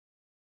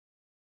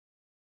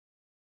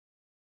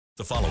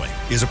The following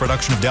is a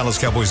production of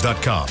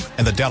DallasCowboys.com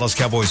and the Dallas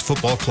Cowboys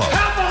Football Club.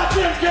 How about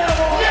them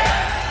Cowboys?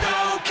 Yeah!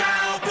 Go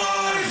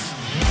Cowboys!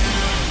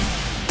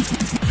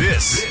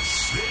 This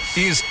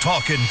is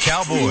Talkin'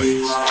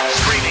 Cowboys.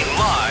 Streaming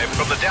live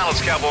from the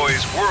Dallas Cowboys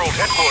World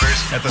Headquarters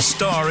at the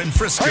Star in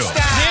Frisco.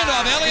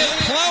 Handoff, Elliott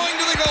plowing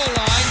to the goal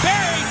line.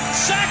 Barry,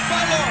 sacked by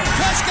Lawrence.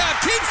 Prescott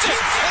keeps it,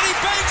 and he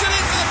bangs it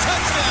in for the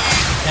touchdown.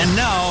 And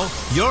now,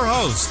 your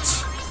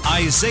hosts,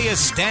 Isaiah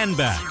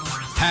Stanback,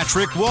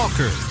 Patrick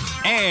Walker,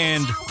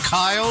 and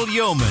Kyle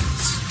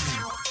Yeomans.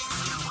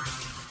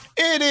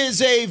 It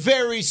is a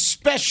very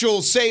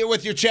special Say It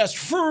With Your Chest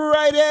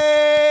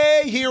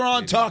Friday here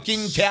on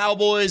Talking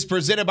Cowboys,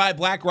 presented by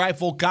Black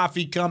Rifle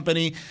Coffee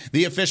Company,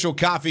 the official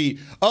coffee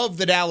of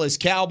the Dallas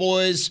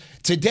Cowboys.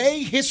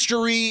 Today,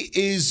 history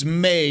is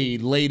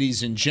made,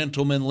 ladies and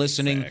gentlemen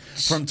listening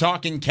from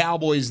Talking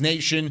Cowboys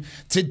Nation.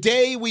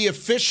 Today, we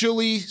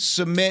officially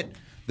submit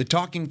the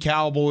Talking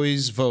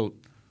Cowboys vote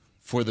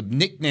for the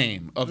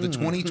nickname of the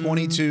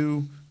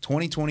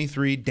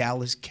 2022-2023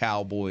 Dallas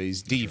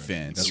Cowboys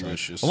defense.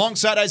 Delicious.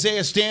 Alongside Isaiah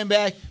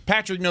Stanback,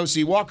 Patrick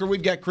Nosey Walker,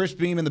 we've got Chris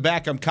Beam in the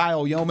back. I'm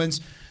Kyle Yeomans.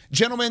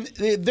 Gentlemen,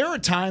 there are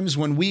times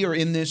when we are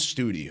in this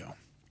studio.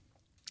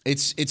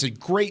 It's a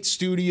great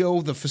studio.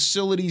 The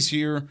facilities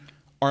here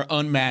are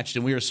unmatched,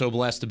 and we are so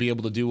blessed to be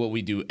able to do what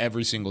we do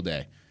every single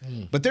day.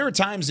 But there are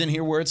times in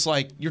here where it's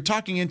like you're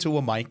talking into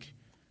a mic.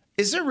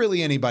 Is there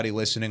really anybody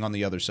listening on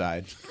the other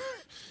side?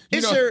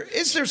 Is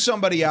there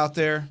somebody out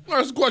there?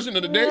 That's the question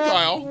of the day,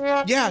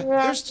 Kyle. Yeah,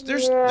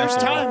 there's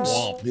times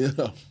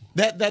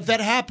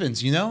that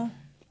happens, you know?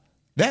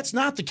 That's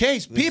not the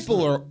case.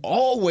 People are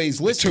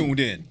always listening. Tuned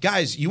in.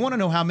 Guys, you want to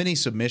know how many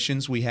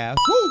submissions we have?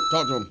 Woo!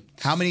 Talk to him.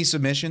 How many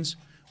submissions?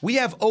 We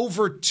have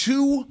over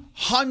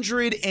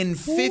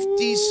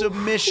 250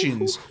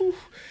 submissions.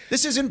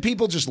 This isn't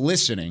people just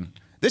listening.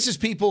 This is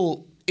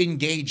people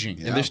engaging.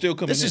 And they're still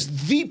coming This in.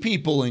 is the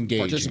people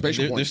engaging.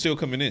 Participation they're still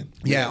coming in.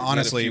 Yeah,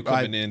 honestly, we had a few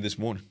coming in this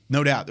morning.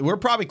 No doubt. We're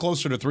probably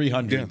closer to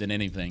 300 than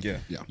anything. Yeah.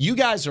 You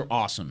guys are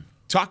awesome.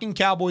 Talking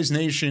Cowboys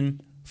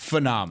Nation,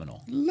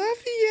 phenomenal. Love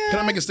you. Can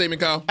I make a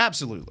statement, Kyle?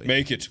 Absolutely.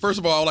 Make it. First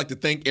of all, I'd like to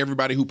thank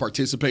everybody who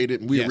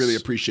participated. We Yes. really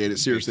appreciate it.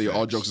 Seriously,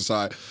 all jokes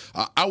aside.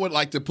 I would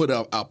like to put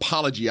an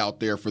apology out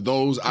there for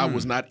those I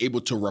was not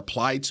able to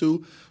reply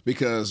to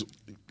because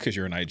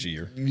you're an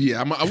IGer.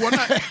 Yeah,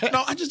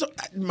 I just don't.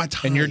 My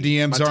time. And your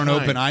DMs aren't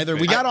open either.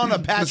 We got on to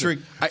Patrick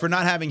Listen, for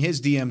not having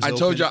his DMs I open.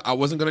 told you I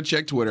wasn't going to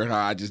check Twitter.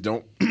 I just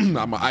don't.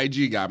 I'm an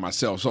IG guy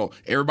myself. So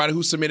everybody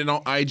who submitted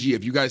on IG,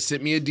 if you guys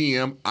sent me a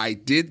DM, I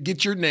did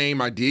get your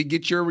name. I did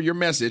get your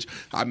message.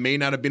 I may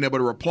not have been able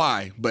to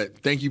reply, but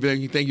thank you.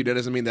 That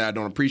doesn't mean that I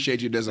don't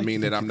appreciate you. It doesn't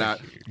mean that I'm not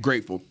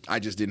grateful. I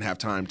just didn't have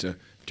time to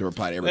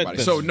reply to everybody.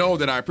 That's So fair. know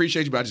that I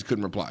appreciate you, but I just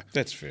couldn't reply.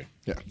 That's fair.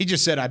 Yeah. He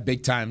just said I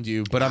big timed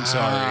you, but I'm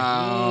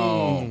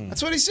sorry.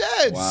 That's what he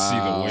said. See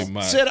the way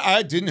my Said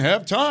I didn't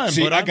have time,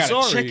 but I I'm got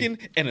sorry. a checking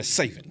and a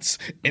savings,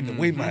 and the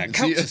way my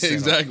account is set up.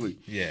 Exactly.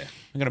 Yeah.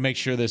 I'm gonna make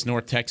sure this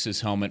North Texas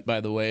helmet, by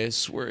the way,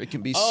 is where it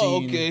can be Oh,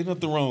 seen. okay.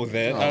 Nothing wrong with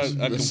that. I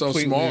It's so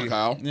completely- small,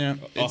 Kyle. Yeah,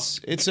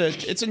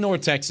 it's a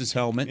North Texas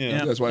helmet.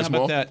 Yeah. That's why it's How about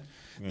small? that?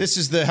 This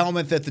is the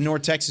helmet that the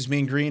North Texas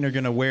Mean Green are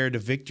going to wear to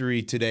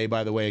victory today,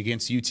 by the way,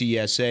 against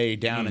UTSA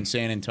down in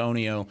San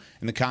Antonio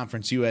in the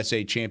Conference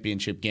USA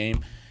Championship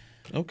game.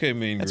 Okay,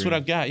 Mean That's Green. what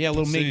I've got. Yeah, a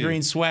little Mean See.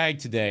 Green swag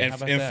today. How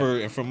about that?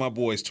 And for my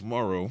boys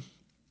tomorrow,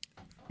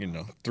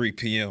 3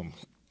 p.m.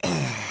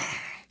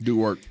 Do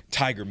work.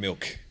 Tiger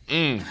milk.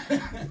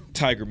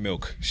 Tiger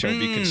milk shall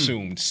be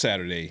consumed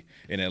Saturday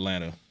in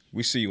Atlanta.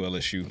 We see you,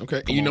 LSU.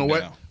 Okay. Come You know on what?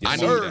 down. I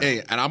Yes, need, sir.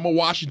 hey, and I'm a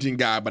Washington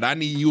guy, but I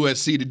need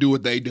USC to do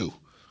what they do.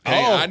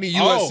 Okay? Oh, I need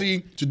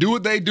USC to do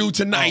what they do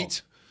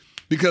tonight.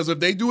 Because if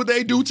they do what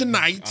they do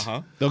tonight,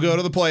 They'll go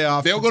to the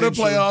playoffs. they'll go to the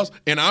potentially. playoffs,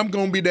 and I'm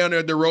going to be down there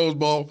at the Rose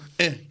Bowl.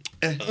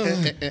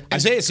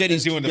 Isaiah said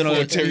he's Doing going the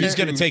full Terry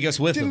to take us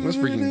with him. Let's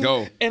freaking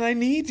go. And I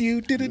need you.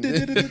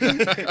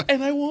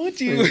 And I want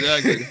you.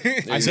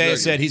 Exactly. Isaiah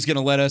said he's going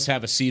to let us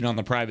have a seat on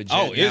the private jet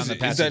Oh, down is to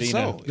it? Is that Pasadena.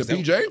 so? The Is that-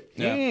 PJ?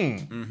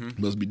 Yeah.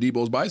 Must be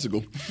Debo's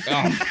bicycle.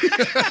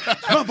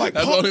 My bike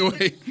That's the only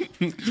way.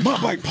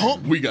 My bike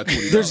pump. We got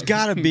 $20. There's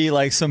got to be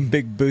like some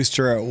big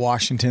booster at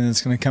Washington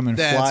that's going to come and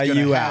That's fly gonna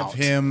you have out.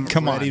 him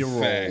Come ready on. to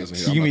roll.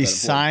 Facts. You can be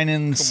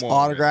signing Come on,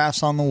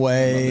 autographs on the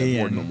way.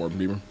 No and- more,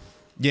 Bieber.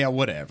 Yeah,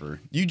 whatever.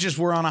 You just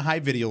were on a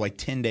hype video like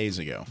 10 days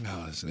ago.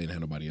 No, they didn't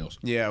have nobody else.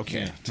 Yeah,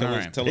 okay. Tell All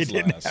us, right. tell us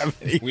didn't have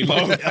lies. We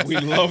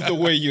love the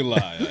way you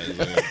lie.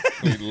 Isaiah.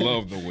 We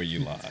love the way you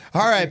lie.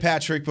 All right,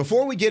 Patrick,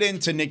 before we get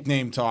into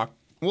nickname talk,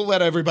 we'll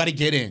let everybody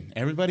get in.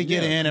 Everybody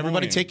get in. come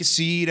Everybody on in. take a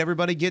seat.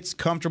 Everybody gets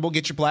comfortable.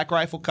 Get your Black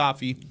Rifle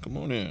coffee. Come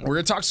on in. We're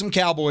going to talk some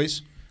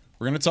Cowboys.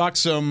 We're going to talk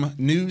some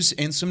news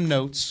and some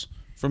notes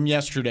from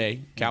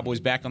yesterday. Cowboys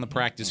back on the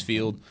practice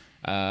field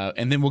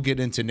And then we'll get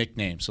into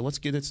nicknames. So let's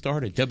get it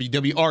started.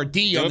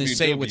 WWRD on this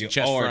Say It With Your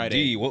Chest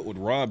Friday. What would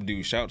Rob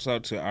do? Shouts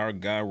out to our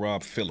guy,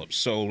 Rob Phillips.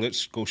 So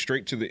let's go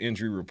straight to the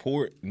injury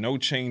report. No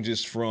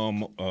changes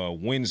from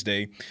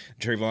Wednesday.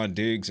 Trayvon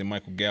Diggs and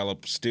Michael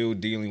Gallup still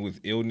dealing with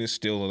illness,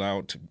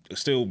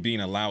 still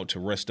being allowed to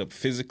rest up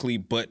physically,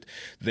 but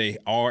they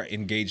are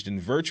engaged in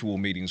virtual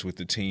meetings with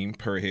the team,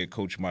 per head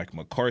coach Mike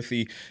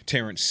McCarthy.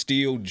 Terrence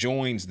Steele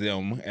joins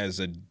them as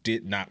a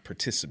did not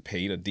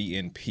participate, a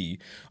DNP,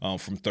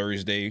 from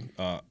Thursday.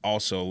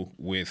 Also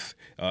with,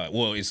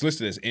 it's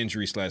listed as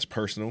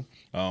injury/personal,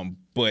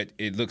 but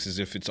it looks as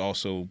if it's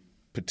also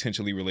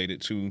potentially related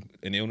to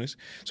an illness.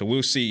 So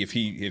we'll see if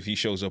he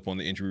shows up on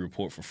the injury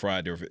report for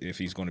Friday or if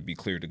he's going to be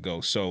cleared to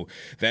go. So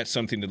that's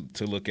something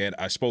to look at.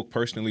 I spoke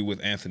personally with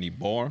Anthony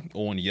Barr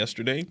on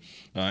yesterday,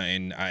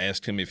 and I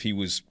asked him if he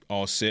was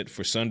all set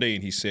for Sunday,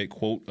 and he said,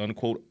 quote,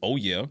 unquote, oh,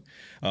 yeah.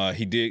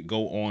 He did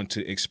go on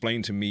to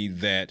explain to me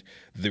that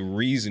the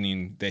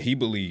reasoning that he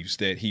believes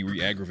that he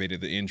re-aggravated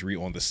the injury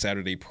on the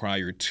Saturday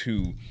prior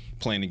to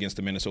playing against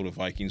the Minnesota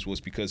Vikings was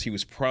because he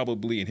was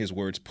probably, in his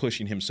words,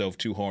 pushing himself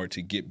too hard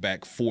to get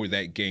back for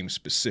that game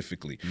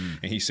specifically.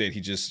 And he said he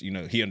just,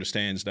 he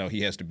understands now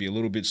he has to be a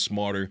little bit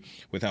smarter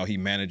with how he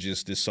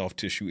manages this soft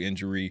tissue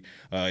injury.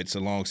 It's a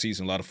long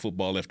season, a lot of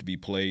football left to be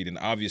played, and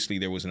obviously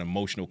there was an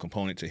emotional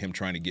component to him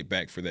trying to get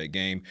back for that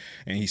game.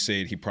 And he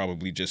said he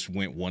probably just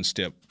went one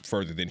step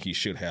further than he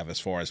should have as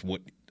far as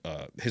what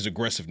his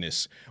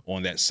aggressiveness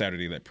on that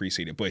Saturday that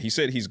preceded. But he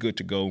said he's good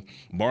to go,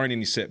 barring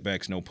any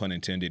setbacks, no pun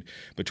intended,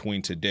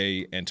 between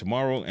today and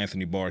tomorrow.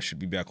 Anthony Barr should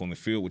be back on the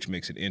field, which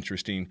makes it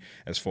interesting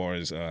as far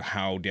as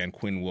how Dan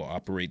Quinn will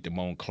operate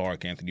Damone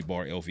Clark, Anthony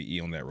Barr,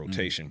 LVE on that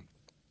rotation.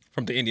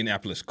 From the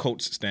Indianapolis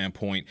Colts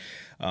standpoint,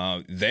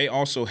 they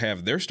also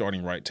have their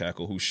starting right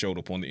tackle who showed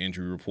up on the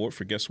injury report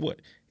for, guess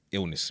what?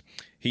 Illness.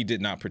 He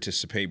did not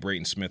participate.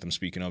 Braden Smith, I'm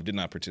speaking of, did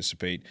not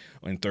participate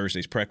in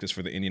Thursday's practice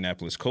for the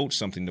Indianapolis Colts.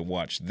 Something to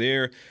watch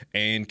there.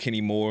 And Kenny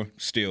Moore,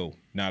 still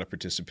not a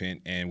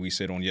participant. And we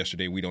said on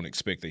yesterday we don't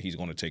expect that he's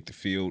going to take the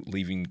field,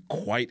 leaving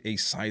quite a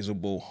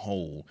sizable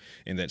hole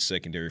in that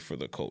secondary for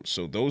the Colts.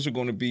 So those are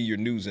going to be your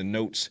news and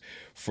notes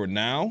for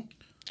now.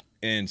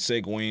 And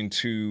segueing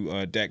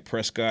to Dak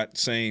Prescott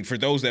saying, for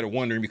those that are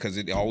wondering, because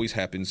it always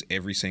happens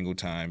every single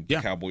time, the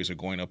Cowboys are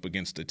going up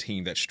against a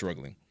team that's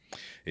struggling.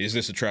 Is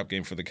this a trap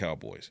game for the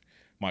Cowboys?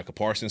 Micah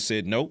Parsons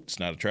said, no, it's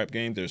not a trap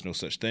game. There's no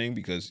such thing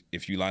because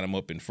if you line him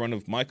up in front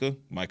of Micah,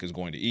 Micah's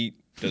going to eat.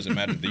 Doesn't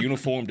matter the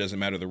uniform, doesn't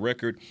matter the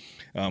record.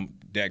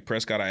 Dak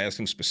Prescott, I asked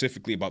him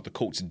specifically about the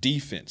Colts'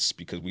 defense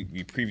because we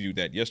previewed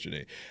that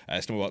yesterday. I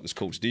asked him about this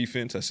Colts'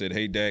 defense. I said,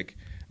 hey, Dak,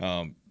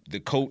 the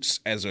Colts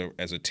as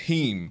a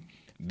team,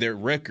 their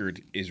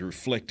record is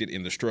reflected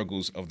in the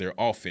struggles of their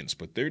offense,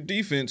 but their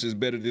defense is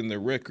better than their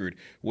record.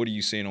 What are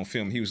you saying on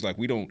film? He was like,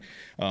 we don't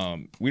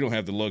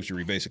have the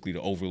luxury basically to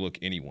overlook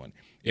anyone.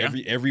 Yeah.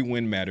 Every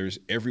win matters.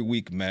 Every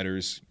week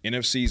matters.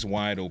 NFC's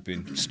wide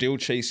open. Still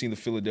chasing the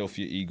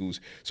Philadelphia Eagles.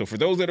 So for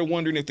those that are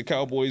wondering if the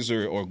Cowboys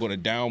are going to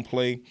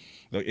downplay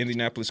the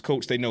Indianapolis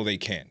Colts, they know they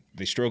can.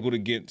 They struggled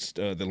against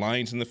the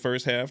Lions in the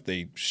first half.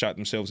 They shot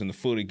themselves in the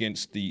foot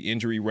against the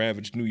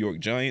injury-ravaged New York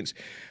Giants.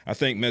 I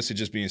think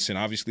message is being sent.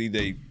 Obviously,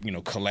 they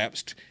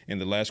collapsed in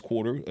the last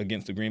quarter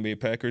against the Green Bay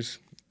Packers.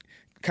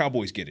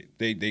 Cowboys get it.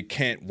 They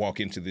can't walk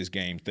into this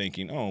game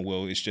thinking, oh,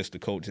 well, it's just the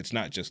Colts. It's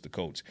not just the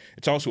Colts.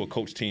 It's also a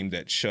Colts team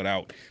that shut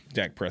out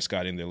Dak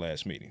Prescott in their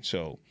last meeting.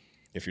 So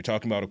if you're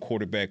talking about a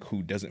quarterback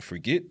who doesn't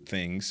forget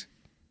things,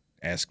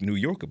 ask New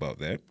York about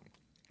that.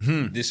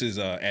 This is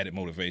added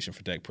motivation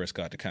for Dak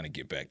Prescott to kind of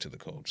get back to the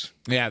Colts.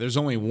 Yeah, there's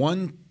only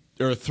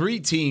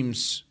three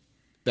teams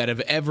that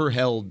have ever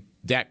held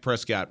Dak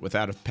Prescott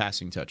without a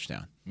passing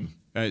touchdown.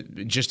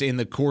 Just in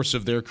the course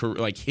of their career,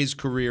 like his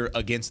career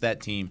against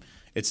that team.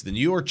 It's the New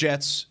York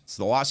Jets, it's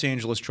the Los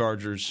Angeles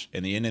Chargers,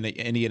 and the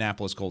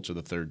Indianapolis Colts are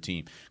the third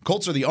team.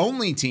 Colts are the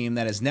only team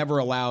that has never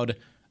allowed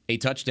a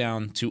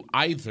touchdown to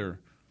either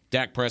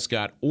Dak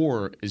Prescott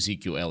or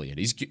Ezekiel Elliott.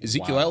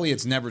 Ezekiel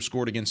Elliott's never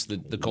scored against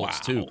the Colts,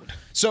 too.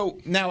 So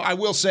now I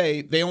will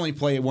say they only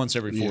play once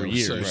every 4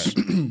 years.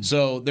 Right.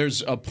 So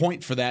there's a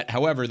point for that.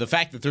 However, the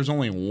fact that there's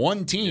only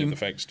one team, the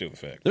fact is still the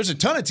fact. There's a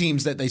ton of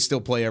teams that they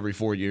still play every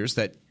 4 years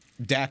that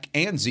Dak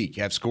and Zeke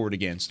have scored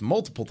against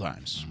multiple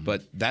times,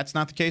 but that's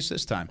not the case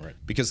this time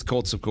because the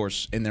Colts, of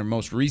course, in their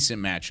most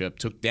recent matchup,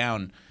 took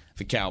down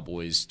the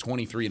Cowboys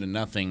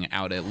 23-0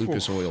 out at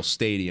Lucas Oil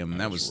Stadium.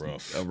 That was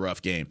a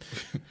rough game.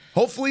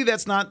 Hopefully,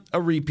 that's not a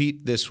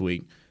repeat this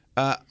week.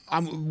 I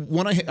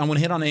want to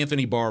hit on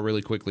Anthony Barr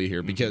really quickly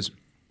here because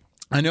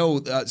I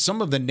know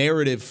some of the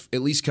narrative,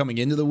 at least coming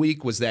into the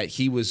week, was that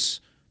he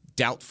was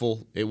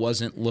doubtful. It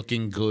wasn't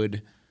looking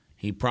good.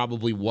 He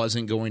probably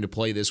wasn't going to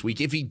play this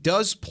week. If he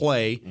does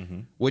play,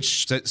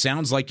 which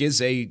sounds like is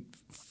a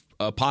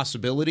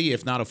possibility,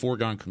 if not a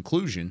foregone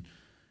conclusion,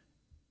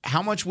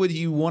 how much would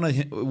you want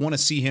to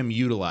see him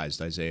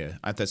utilized, Isaiah,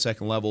 at that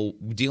second level?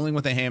 Dealing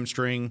with a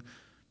hamstring,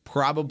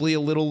 probably a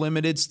little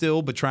limited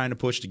still, but trying to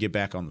push to get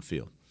back on the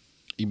field.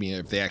 You mean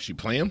if they actually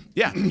play him?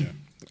 Yeah.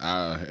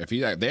 If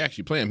they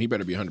actually play him, he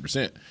better be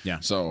 100%. Yeah.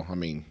 So, I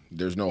mean,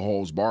 there's no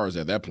holds bars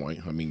at that point.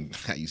 I mean,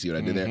 you see what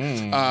I did there?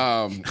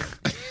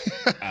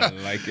 I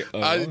like it.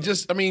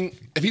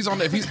 If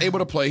he's able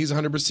to play, he's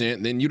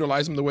 100%. Then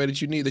utilize him the way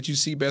that you need, that you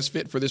see best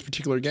fit for this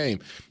particular game.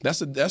 That's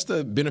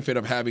the benefit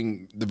of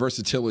having the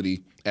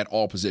versatility at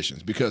all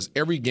positions. Because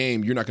every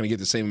game you're not going to get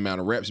the same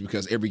amount of reps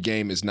because every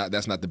game that's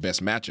not the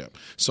best matchup.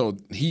 So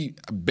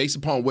based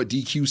upon what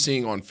DQ's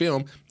seeing on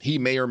film, he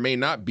may or may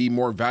not be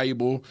more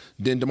valuable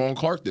than Damone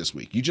Clark this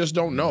week. You just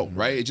don't know,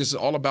 right? It's just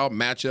all about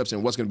matchups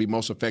and what's going to be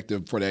most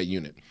effective for that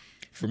unit.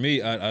 For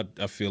me, I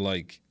feel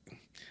like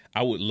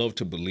I would love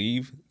to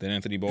believe that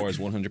Anthony Barr is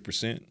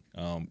 100%,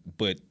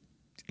 but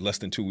less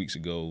than 2 weeks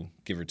ago,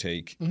 give or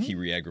take, he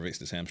re-aggravates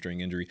this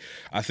hamstring injury.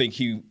 I think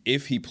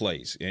if he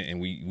plays, and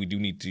we do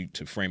need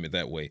to frame it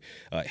that way,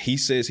 he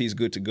says he's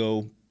good to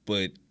go,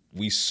 but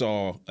we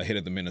saw ahead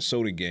of the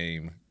Minnesota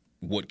game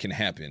what can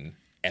happen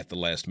at the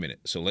last minute.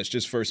 So let's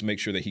just first make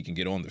sure that he can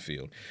get on the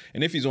field.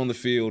 And if he's on the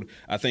field,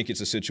 I think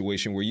it's a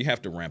situation where you have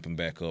to ramp him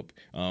back up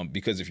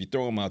because if you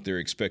throw him out there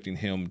expecting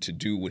him to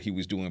do what he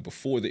was doing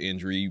before the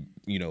injury,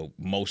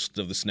 most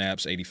of the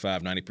snaps,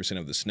 85, 90%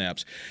 of the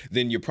snaps,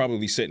 then you're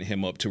probably setting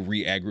him up to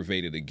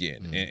re-aggravate it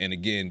again. And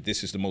again,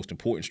 this is the most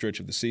important stretch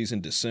of the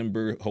season,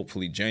 December,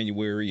 hopefully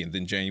January, and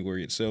then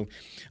January itself.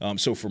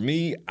 So for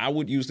me, I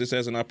would use this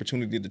as an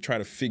opportunity to try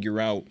to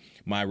figure out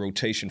my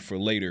rotation for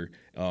later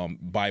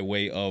by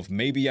way of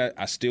maybe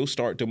I still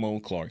start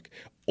Damone Clark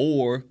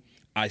or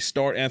I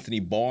start Anthony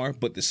Barr,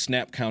 but the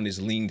snap count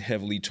is leaned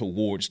heavily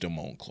towards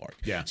Damone Clark.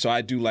 Yeah. So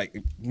I do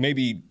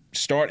maybe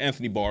start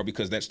Anthony Barr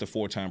because that's the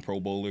 4-time Pro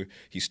Bowler.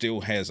 He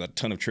still has a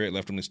ton of tread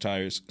left on his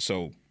tires.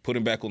 So put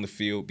him back on the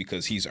field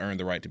because he's earned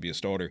the right to be a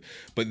starter.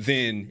 But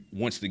then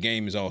once the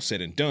game is all said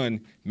and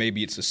done,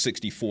 maybe it's a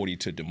 60-40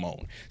 to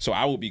Damone. So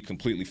I would be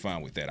completely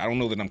fine with that. I don't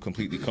know that I'm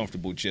completely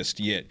comfortable just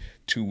yet,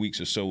 2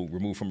 weeks or so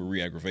removed from a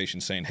re-aggravation,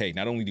 saying, hey,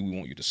 not only do we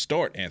want you to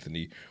start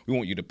Anthony, we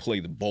want you to play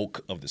the bulk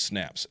of the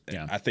snaps.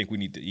 Yeah. I think we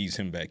need to ease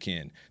him back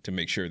in to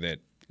make sure that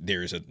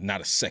there is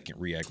not a second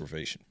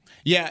re-aggravation.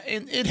 Yeah,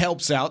 it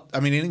helps out. I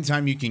mean,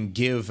 anytime you can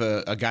give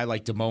a guy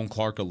like Damone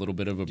Clark a little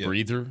bit of a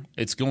breather,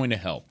 it's going to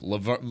help.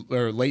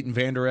 Leighton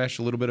Vander Esch,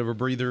 a little bit of a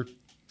breather.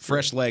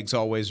 Fresh legs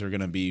always are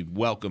going to be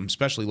welcome,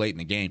 especially late in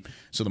the game.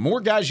 So the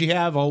more guys you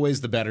have, always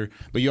the better.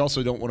 But you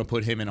also don't want to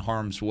put him in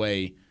harm's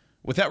way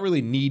without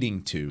really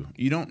needing to.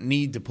 You don't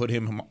need to put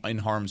him in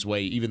harm's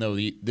way, even though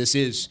this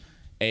is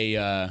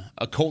a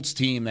Colts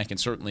team that can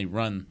certainly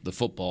run the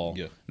football.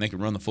 Yeah. And they can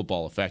run the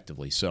football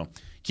effectively. So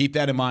keep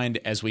that in mind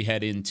as we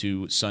head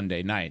into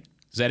Sunday night.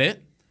 Is that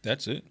it?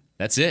 That's it.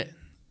 That's it.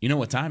 You know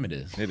what time it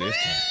is. It is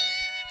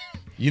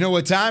time. You know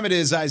what time it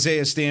is,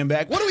 Isaiah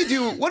Stanback. What do we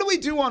do? What do we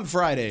do on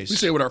Fridays? We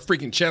say it with our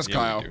freaking chest,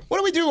 Kyle. What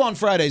do we do on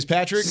Fridays,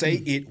 Patrick? Say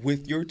it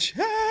with your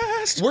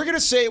chest. We're going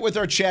to say it with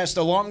our chest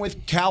along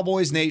with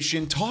Cowboys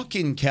Nation,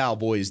 talking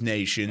Cowboys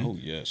Nation. Oh,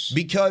 yes.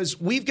 Because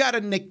we've got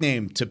a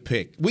nickname to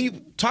pick. We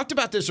talked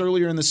about this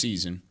earlier in the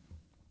season,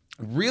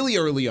 really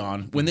early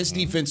on, when this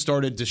defense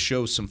started to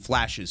show some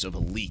flashes of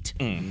elite.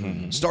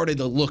 Started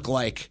to look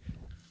like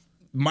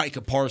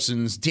Micah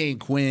Parsons, Dan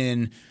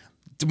Quinn,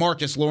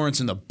 DeMarcus Lawrence,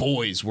 and the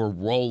boys were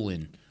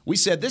rolling. We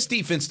said this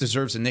defense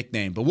deserves a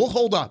nickname, but we'll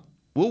hold up.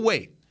 We'll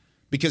wait.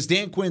 Because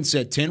Dan Quinn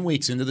said 10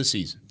 weeks into the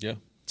season. Yeah.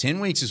 10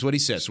 weeks is what he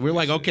said. So we're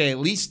like, okay, at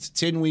least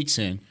 10 weeks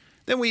in.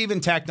 Then we even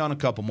tacked on a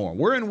couple more.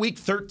 We're in week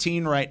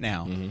 13 right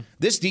now.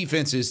 This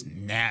defense is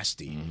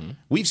nasty.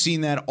 We've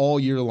seen that all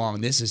year long.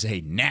 This is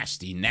a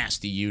nasty,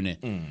 nasty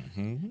unit.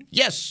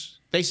 Yes,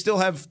 they still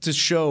have to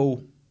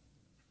show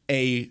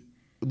a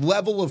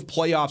level of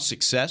playoff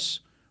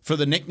success for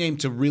the nickname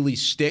to really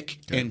stick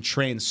and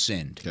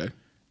transcend. Okay.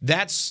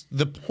 That's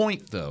the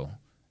point, though,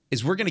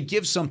 is we're going to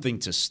give something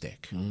to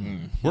stick.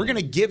 We're going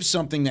to give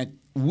something that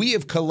we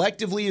have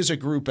collectively as a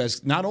group,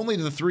 as not only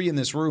the three in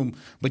this room,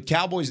 but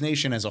Cowboys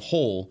Nation as a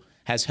whole,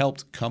 has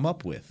helped come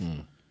up with.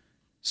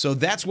 So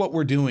that's what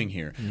we're doing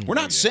here. We're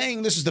not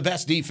saying this is the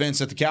best defense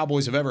that the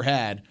Cowboys have ever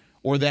had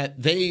or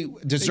that they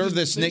deserve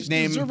this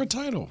nickname. They deserve a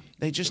title.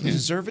 They just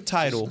deserve a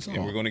title.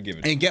 And we're going to give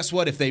it to And guess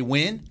what? If they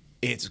win,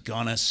 it's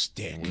going to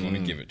stick. We're going to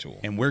give it to them.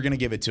 And we're going to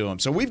give it to them.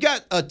 So we've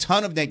got a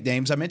ton of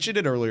nicknames. I mentioned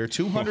it earlier,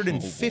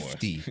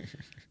 250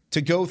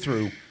 to go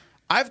through.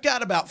 I've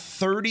got about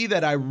 30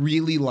 that I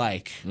really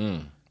like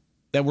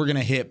that we're going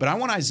to hit, but I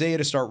want Isaiah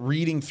to start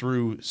reading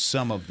through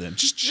some of them.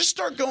 Just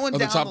start going down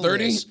the top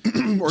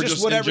 30 or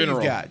just whatever in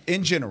general? you've got.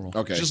 In general.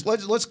 Okay. Just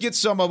let's get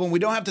some of them. We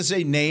don't have to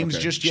say names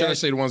just yet. Should I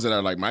say the ones that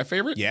are like my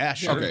favorite? Yeah,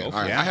 sure. Okay, all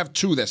right. Yeah. I have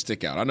 2 that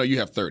stick out. I know you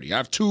have 30. I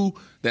have 2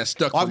 that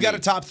stuck. I've got a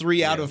top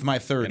 3 out of my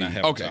 30. And I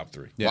have a top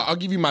 3. Well, I'll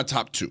give you my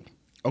top 2.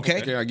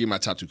 Okay. I'll give you my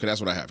top 2 because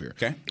that's what I have here.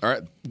 Okay. All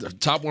right. The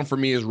top one for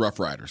me is Rough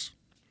Riders.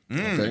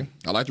 Okay.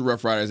 I like the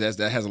Rough Riders.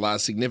 That has a lot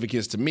of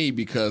significance to me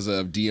because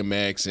of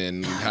DMX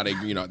and how they,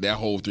 that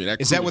whole thing.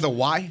 Is that with a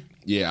Y?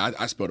 Yeah,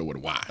 I spelled it with a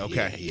Y.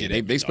 Okay.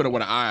 Yeah. They spelled it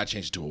with an I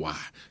changed it to a Y.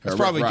 That's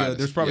probably good.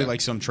 There's probably like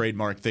some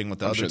trademark thing with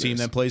the other team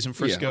that plays in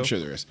Frisco. Yeah, I'm sure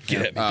there is.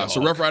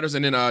 So Rough Riders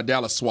and then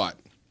Dallas SWAT.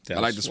 I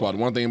like the SWAT.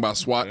 One thing about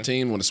SWAT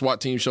team, when the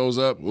SWAT team shows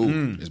up,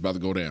 it's about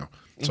to go down.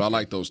 So I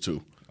like those 2.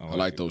 I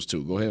like those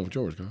 2. Go ahead with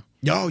yours, Kyle.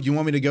 No, you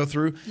want me to go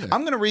through? Yeah.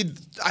 I'm going to read.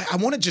 I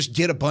want to just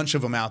get a bunch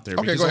of them out there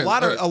because go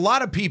ahead. a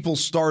lot of people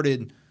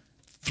started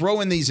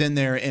throwing these in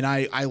there, and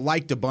I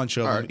liked a bunch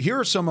of them. Right. Here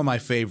are some of my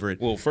favorite.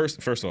 Well, first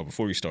of all,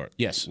 before you start,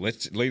 yes,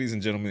 ladies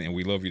and gentlemen, and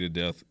we love you to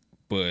death,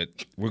 but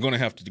we're going to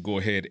have to go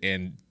ahead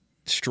and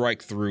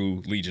strike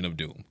through Legion of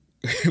Doom.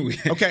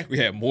 Okay. We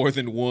had more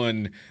than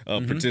one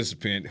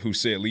participant who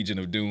said Legion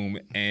of Doom,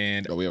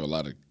 and we have a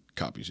lot of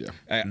copies. Yeah,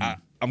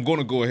 I'm going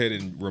to go ahead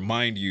and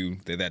remind you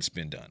that that's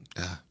been done.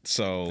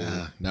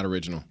 Not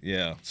original.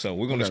 Yeah, so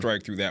we're going to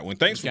strike through that one.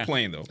 Thanks for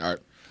playing, though. All right.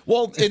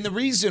 Well, and the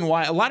reason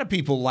why a lot of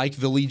people like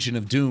the Legion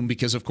of Doom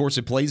because, of course,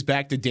 it plays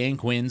back to Dan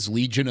Quinn's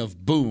Legion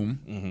of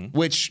Boom,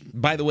 which,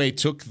 by the way,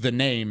 took the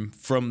name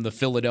from the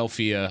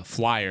Philadelphia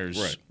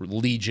Flyers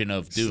Legion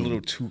of Doom. It's a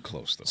little too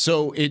close, though.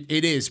 So it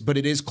is, but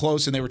it is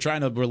close, and they were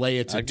trying to relay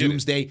it to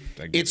Doomsday.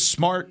 It's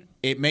smart.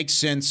 It makes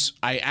sense.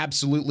 I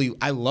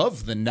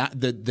love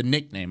the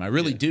nickname. I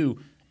really do.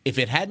 If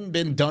it hadn't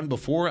been done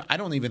before, I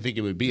don't even think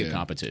it would be a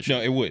competition.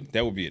 No, it would.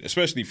 That would be it.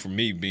 Especially for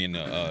me being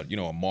a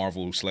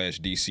Marvel /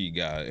 DC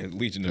guy,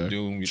 Legion of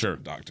Doom, sure,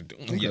 Doctor Doom.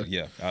 Okay.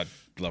 Yeah, I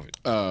love it.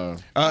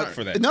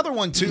 For that. Another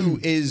one too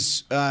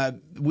is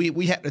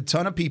we had a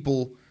ton of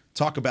people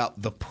talk about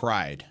the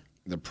Pride.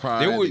 The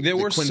Pride. There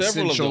were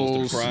several of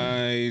those. The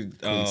Pride,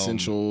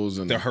 Quintessentials,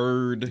 and the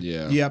Herd.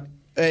 Yeah. Yep.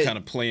 Kind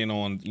of playing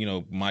on,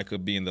 Micah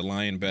being the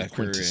linebacker.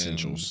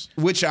 Quintessentials.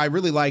 Which I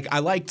really like. I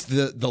liked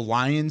the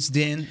Lion's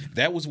Den.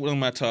 That was one of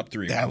my top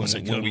three. That was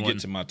a good one. When we get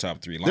to my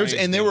top three.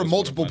 There were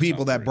multiple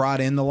people that brought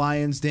in the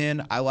Lion's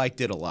Den. I liked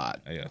it a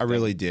lot. Yeah, I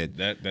really did.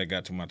 That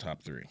got to my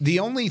top three.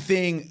 The only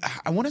thing,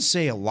 I want to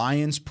say a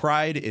Lion's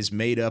Pride is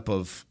made up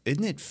of,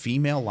 isn't it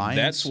female lions?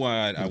 That's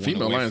why I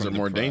female went away lions from are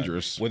more the Pride.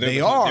 dangerous. Well, they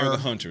are. They're the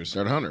hunters.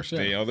 They're the hunters. Yeah.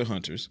 They are the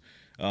hunters.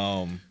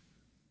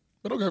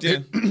 But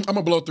okay, I'm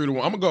gonna blow through the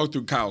one. I'm gonna go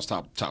through Kyle's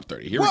top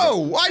 30. Here we go.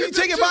 Why are you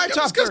taking my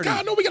top 30? Because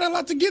I know we got a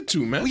lot to get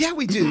to, man. Well, yeah,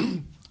 we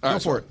do. Go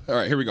for it. All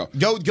right, here we go.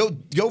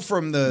 Go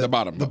from the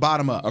bottom. The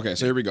bottom up. Okay,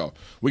 so here we go.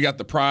 We got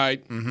the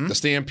Pride, the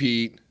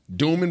Stampede,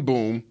 Doom and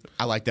Boom.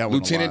 I like that one.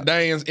 Lieutenant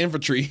Dan's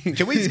Infantry.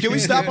 Can we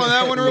stop on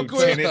that one real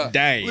quick? Lieutenant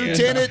Dan.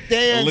 Lieutenant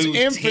Dan's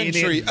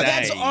Infantry.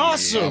 That's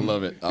awesome. I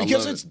love it.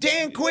 Because it's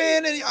Dan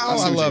Quinn. And,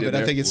 I love it.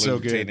 I think it's so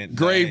good.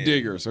 Grave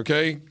Diggers,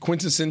 okay?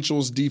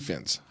 Quintessentials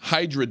Defense,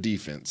 Hydra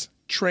Defense,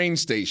 Train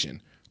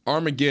Station,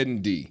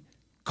 Armageddon D,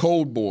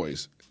 Cold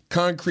Boys,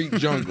 Concrete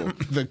Jungle,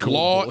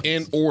 Law Boys.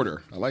 and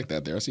Order. I like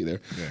that there. I see there.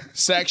 Yeah.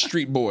 Sack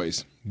Street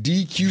Boys,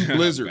 DQ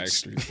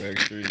Blizzards,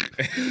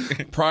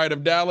 Backstreet. Pride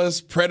of Dallas,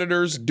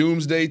 Predators,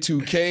 Doomsday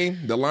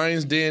 2K, The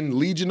Lion's Den,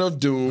 Legion of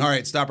Doom. All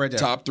right, stop right there.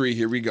 Top 3.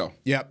 Here we go.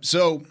 Yep.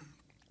 So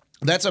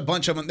that's a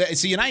bunch of them.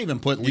 See, and I even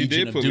put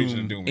Legion of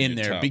Doom in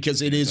there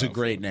because it is a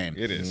great name.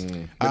 It is.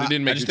 But it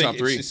didn't make your top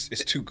 3.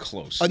 It's too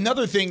close.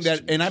 Another thing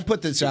and I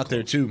put this out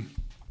there too,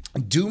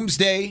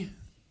 Doomsday,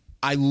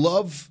 I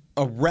love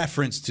a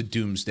reference to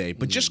Doomsday,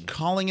 but just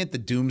calling it the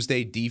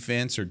Doomsday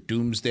Defense or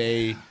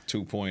Doomsday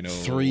 2.0,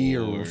 3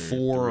 or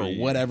 4 or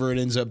whatever it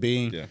ends up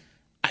being,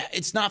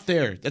 it's not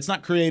there. That's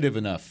not creative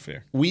enough.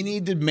 Fair. We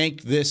need to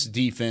make this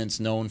defense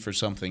known for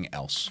something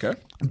else. Okay.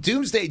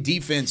 Doomsday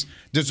Defense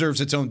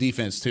deserves its own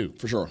defense too.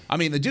 For sure. I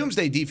mean, the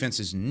Doomsday Defense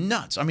is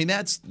nuts. I mean,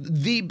 that's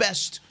the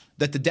best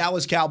that the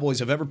Dallas Cowboys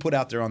have ever put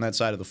out there on that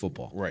side of the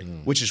football. Right.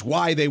 Which is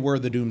why they were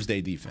the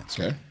Doomsday Defense.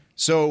 Okay.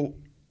 So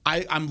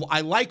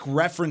I like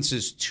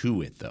references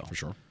to it, though. For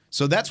sure.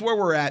 So that's where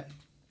we're at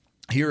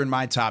here in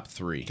my top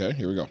 3. Okay,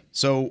 here we go.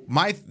 So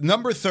my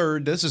number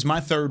 3, this is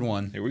my third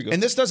one. Here we go.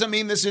 And this doesn't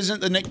mean this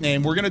isn't the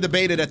nickname. We're going to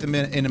debate it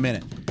in a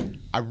minute.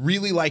 I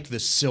really like the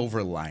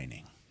silver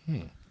lining.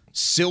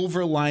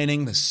 Silver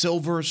lining, the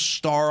silver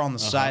star on the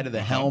side of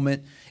the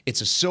helmet.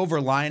 It's a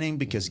silver lining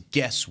because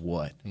guess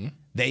what?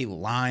 They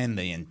line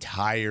the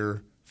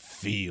entire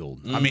field.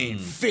 I mean,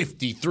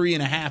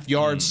 53.5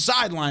 yards,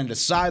 sideline to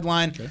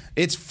sideline. Okay.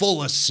 It's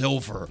full of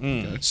silver.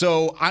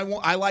 So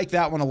I like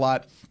that one a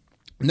lot.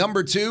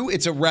 Number 2,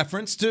 it's a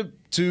reference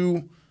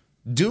to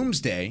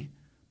Doomsday,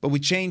 but we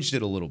changed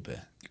it a little bit.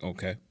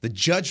 Okay. The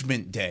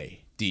Judgment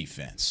Day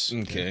defense.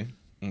 Okay.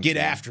 Get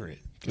after it.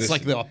 It's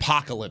like the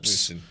apocalypse.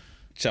 Listen,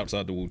 shouts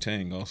out to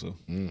Wu-Tang also.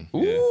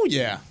 Ooh,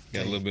 yeah.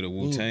 Got a little bit of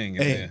Wu-Tang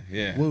in there.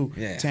 Yeah.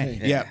 Wu-Tang.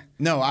 Yeah.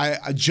 No,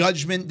 a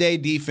Judgment Day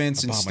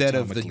defense instead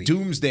of the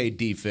Doomsday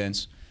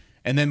defense.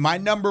 And then my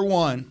number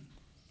 1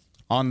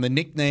 on the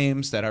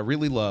nicknames that I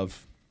really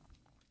love,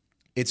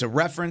 it's a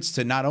reference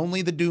to not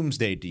only the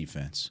Doomsday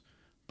defense,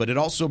 but it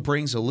also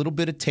brings a little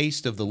bit of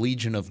taste of the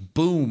Legion of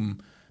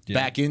Boom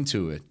back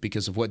into it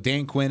because of what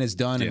Dan Quinn has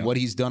done and what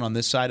he's done on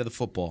this side of the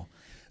football.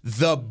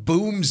 The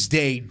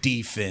Boomsday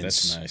defense.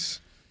 That's nice.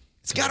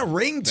 It's got a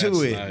ring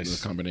to it. Nice.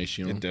 The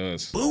combination. It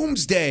does.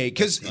 Boomsday,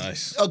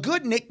 because a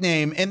good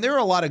nickname, and there are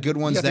a lot of good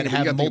ones that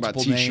have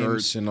multiple names.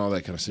 T-shirts and all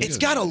that kind of stuff. It's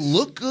got to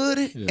look good,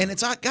 and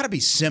it's got to be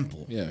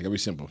simple. Yeah, it got to be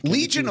simple.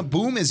 Legion of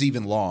Boom is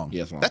even long.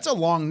 Yeah, it's long. That's a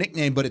long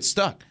nickname, but it's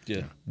stuck.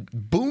 Yeah.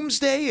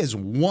 Boomsday is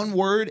one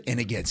word, and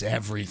it gets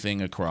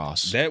everything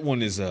across. That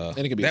one is and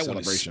it could be that a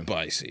celebration.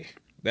 One is spicy.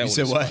 You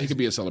said what? It could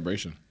be a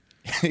celebration.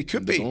 It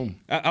could be.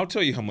 I'll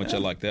tell you how much I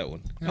like that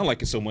one. I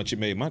like it so much it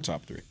made my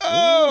top 3.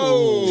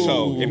 Oh,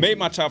 So it made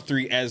my top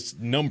 3 as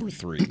number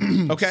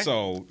 3. Okay.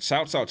 So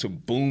shouts out to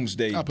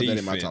Boomsday I'll put that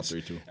in my defense. top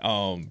 3 too.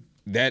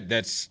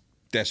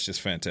 That's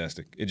just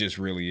fantastic. It just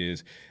really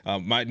is.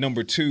 My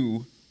number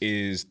 2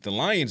 is the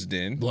Lions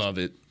Den. love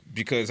it.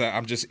 Because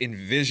I'm just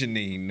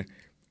envisioning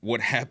what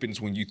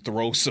happens when you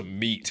throw some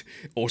meat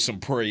or some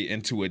prey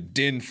into a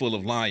den full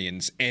of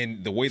lions,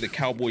 and the way the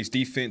Cowboys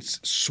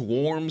defense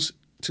swarms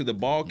to the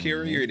ball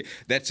carrier,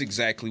 that's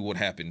exactly what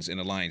happens in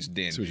a Lions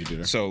den. That's what you do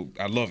there. So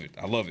I love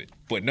it.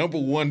 But number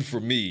 1 for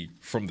me,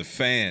 from the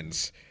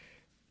fans,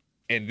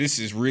 and this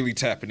is really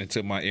tapping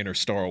into my inner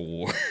Star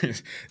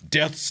Wars,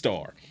 Death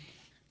Star.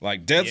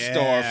 Like Death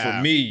Star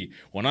for me,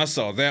 when I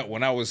saw that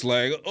one, I was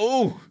like,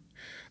 oh,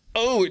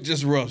 it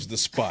just rubs the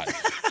spot,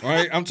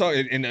 right? I'm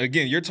talking, and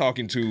again, you're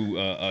talking to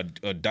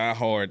a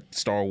diehard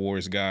Star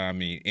Wars guy. I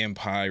mean,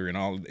 Empire and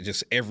all,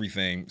 just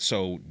everything.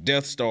 So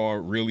Death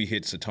Star really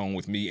hits the tone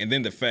with me, and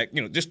then the fact,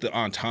 just the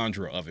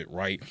entendre of it,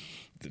 right?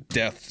 The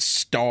Death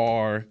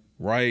Star,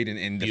 right,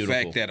 and the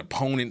fact that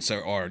opponents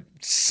are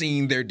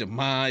seeing their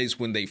demise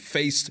when they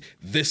face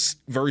this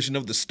version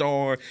of the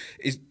star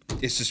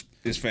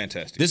it's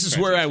fantastic. This is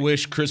where I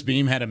wish Chris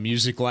Beam had a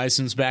music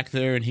license back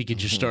there, and he could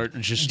just start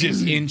just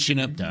inching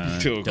up.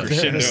 To a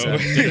crescendo.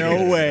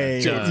 No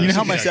way. You know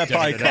how much that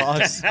probably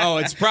costs? Oh,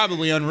 it's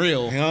probably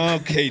unreal.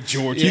 Okay,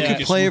 George. You could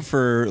play it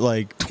for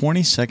like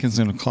 20 seconds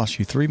and it'll cost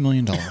you $3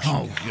 million.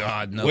 Oh,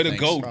 God, no Way to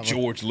thanks. go,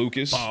 George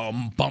Lucas.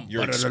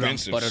 You're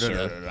expensive,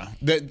 sir.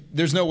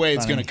 There's no way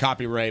it's going to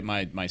copyright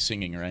my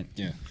singing, right?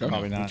 Yeah.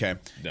 Probably not. Okay.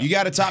 You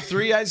got a top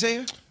 3,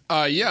 Isaiah?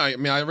 Yeah, I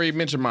mean, I already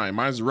mentioned mine.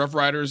 Mine's Rough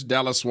Riders,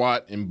 Dallas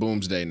SWAT, and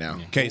Boomsday now.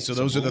 Okay, so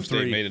those are the Boomsday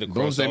 3. made it across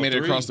Boomsday all made it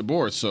 3. across the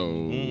board,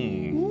 so...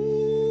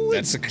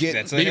 That's a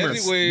Beamer,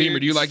 heavyweight. Beamer,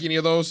 do you like any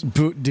of those?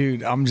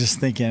 Dude, I'm just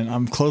thinking,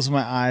 I'm closing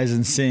my eyes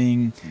and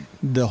seeing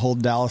the whole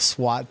Dallas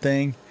SWAT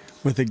thing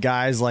with the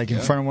guys like in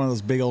front of one of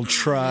those big old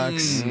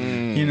trucks.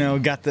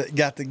 Got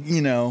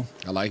the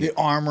I like the it.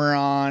 armor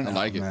on. I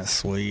like it. That's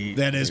sweet.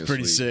 That is It's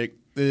pretty sweet. sick.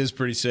 It is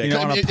pretty sick.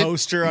 on a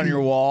poster on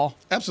your wall.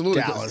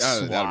 Absolutely. Dallas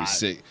That'd be SWAT.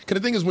 sick.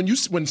 Because the thing is, when you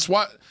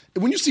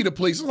see the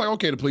police, it's like,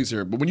 okay, the police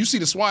here. But when you see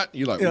the SWAT,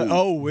 you're like,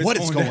 ooh. What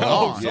is going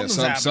on? Yeah,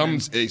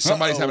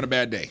 somebody's having a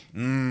bad day.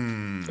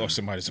 Or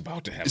somebody's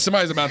about to have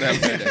Somebody's about to have a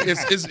bad day.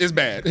 It's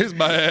bad. It's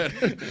bad.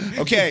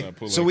 Okay,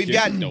 Pull so a we've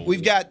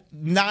kid. got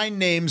 9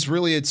 names.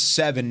 Really, it's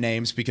 7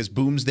 names because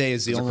Boomsday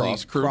is the only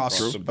across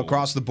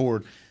the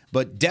board.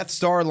 But Death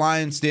Star,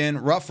 Lions Den,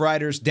 Rough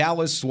Riders,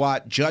 Dallas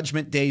SWAT,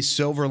 Judgment Day,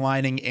 Silver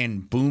Lining,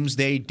 and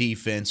Boomsday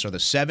Defense are the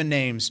 7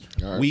 names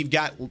we've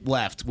got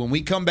left. When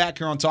we come back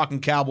here on Talking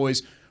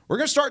Cowboys, we're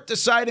going to start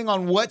deciding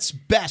on what's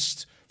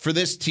best for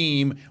this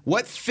team,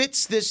 what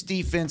fits this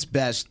defense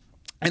best.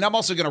 And I'm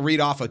also going to read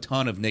off a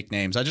ton of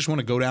nicknames. I just want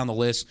to go down the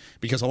list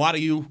because a lot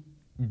of you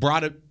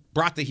brought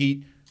the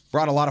heat,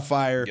 brought a lot of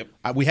fire.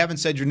 Yep. We haven't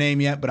said your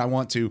name yet, but I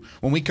want to.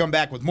 When we come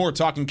back with more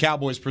Talking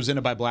Cowboys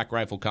presented by Black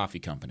Rifle Coffee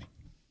Company.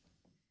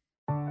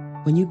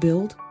 When you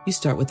build, you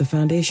start with the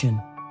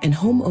foundation. And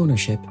home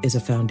ownership is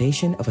a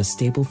foundation of a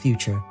stable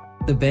future.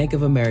 The Bank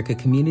of America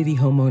Community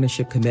Home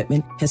Ownership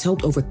Commitment has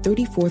helped over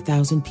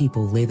 34,000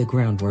 people lay the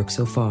groundwork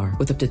so far,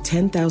 with up to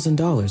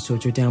 $10,000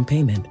 towards your down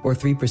payment or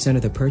 3%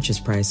 of the purchase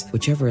price,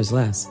 whichever is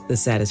less. The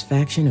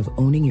satisfaction of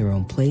owning your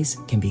own place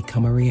can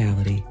become a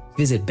reality.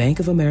 Visit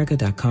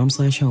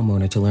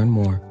bankofamerica.com/homeowner to learn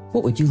more.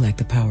 What would you like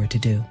the power to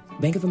do?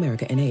 Bank of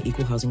America N.A.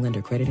 Equal Housing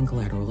Lender. Credit and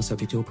collateral is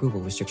subject to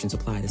approval. Restrictions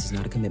apply. This is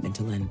not a commitment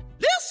to lend.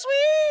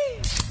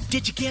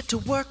 Did you get to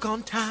work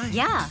on time?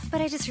 Yeah, but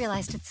I just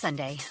realized it's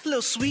Sunday.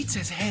 Little Sweet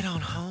says head on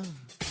home.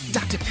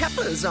 Dr.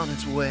 Pepper's on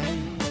its way.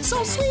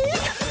 So sweet,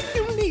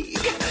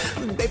 unique.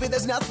 Baby,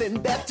 there's nothing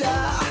better.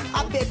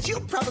 I bet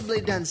you've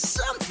probably done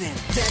something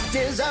that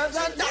deserves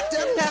a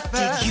Dr.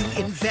 Pepper. Did you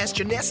invest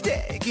your nest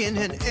egg in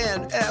an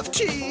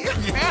NFT?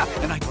 Yeah,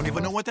 and I don't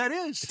even know what that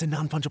is. It's a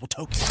non-fungible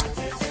token.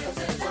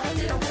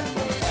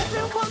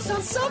 Everyone's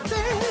done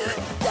something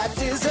that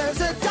deserves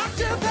a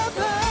Dr.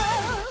 Pepper.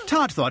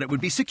 Todd thought it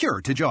would be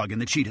secure to jog in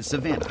the cheetah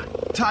savanna.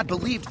 Todd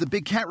believed the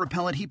big cat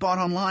repellent he bought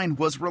online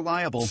was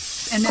reliable.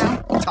 And now,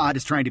 Todd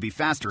is trying to be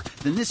faster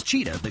than this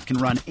cheetah that can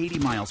run 80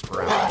 miles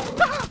per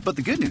hour. But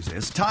the good news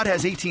is, Todd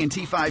has AT&T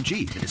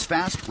 5G that is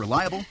fast,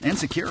 reliable, and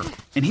secure.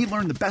 And he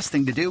learned the best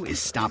thing to do is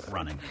stop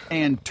running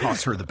and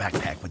toss her the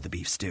backpack with the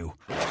beef stew.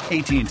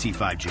 AT&T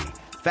 5G.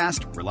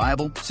 Fast,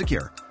 reliable,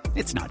 secure.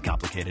 It's not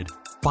complicated.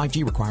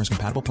 5G requires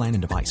compatible plan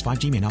and device.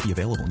 5G may not be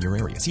available in your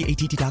area. See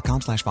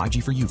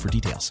att.com/5G for you for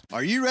details.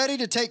 Are you ready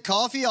to take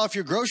coffee off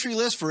your grocery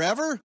list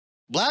forever?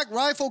 Black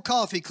Rifle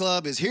Coffee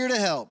Club is here to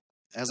help.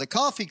 As a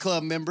coffee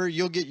club member,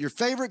 you'll get your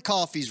favorite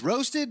coffees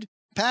roasted,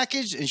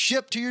 packaged, and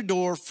shipped to your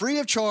door free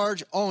of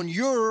charge on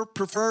your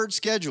preferred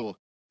schedule.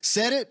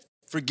 Set it,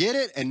 forget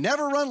it, and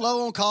never run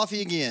low on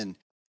coffee again.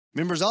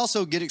 Members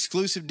also get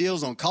exclusive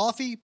deals on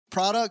coffee,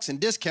 products, and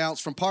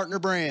discounts from partner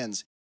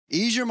brands.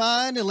 Ease your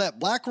mind and let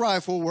Black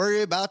Rifle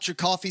worry about your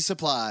coffee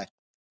supply.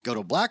 Go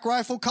to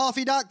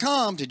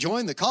blackriflecoffee.com to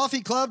join the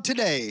coffee club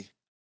today.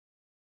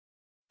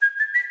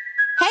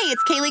 Hey,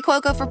 it's Kaylee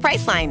Cuoco for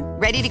Priceline.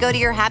 Ready to go to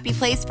your happy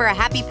place for a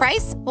happy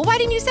price? Well, why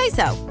didn't you say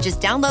so? Just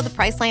download the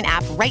Priceline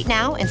app right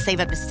now and save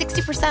up to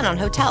 60% on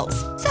hotels.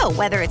 So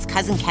whether it's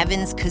Cousin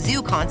Kevin's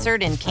Kazoo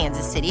Concert in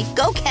Kansas City,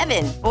 go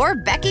Kevin, or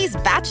Becky's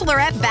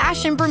Bachelorette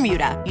Bash in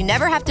Bermuda, you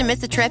never have to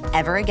miss a trip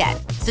ever again.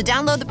 So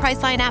download the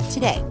Priceline app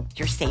today.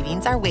 Your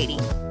savings are waiting.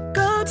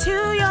 Go to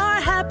your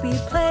happy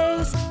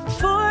place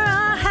for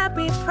a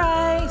happy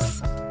price.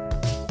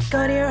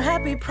 Go to your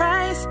happy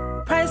price,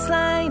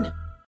 Priceline.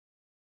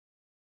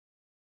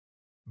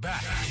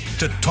 Back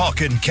to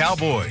Talking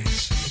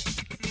Cowboys.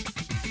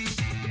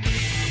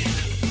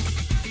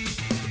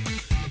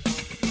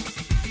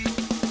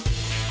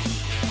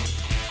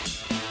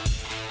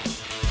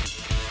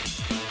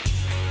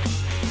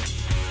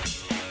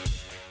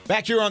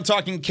 Back here on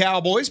Talking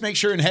Cowboys, make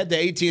sure and head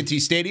to AT&T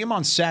Stadium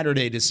on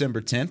Saturday,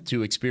 December 10th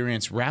to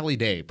experience Rally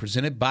Day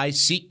presented by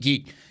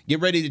SeatGeek. Get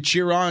ready to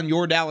cheer on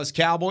your Dallas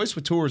Cowboys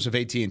with tours of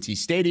AT&T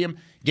Stadium,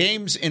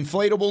 games,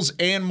 inflatables,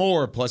 and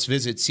more. Plus,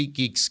 visit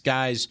SeatGeek's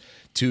guys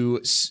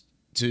to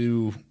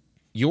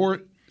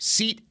your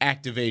seat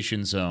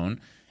activation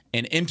zone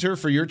and enter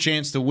for your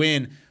chance to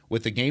win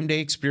with the game day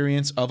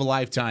experience of a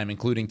lifetime,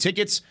 including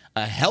tickets,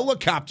 a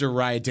helicopter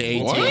ride to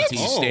AT&T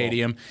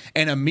Stadium,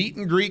 and a meet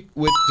and greet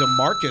with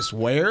DeMarcus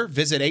Ware.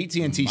 Visit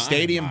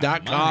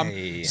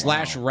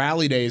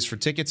AT&TStadium.com/Rally Days for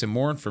tickets and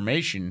more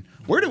information.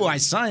 Where do I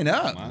sign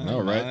up? I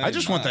know, right? I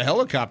just want the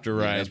helicopter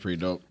ride. Yeah, that's pretty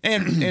dope.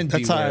 And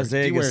that's how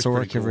Isaiah gets to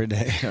work every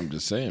day. I'm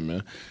just saying,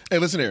 man. Hey,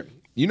 listen here.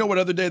 You know what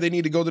other day they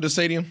need to go to the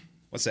stadium?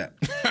 What's that?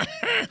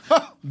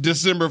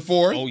 December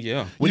 4th. Oh,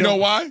 yeah. You know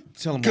why?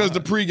 Tell 'em Because why. the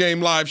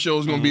pregame live show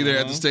is going to be there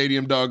at the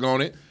stadium, doggone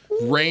it.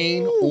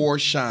 Rain or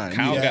shine.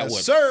 Kyle got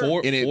what? sir.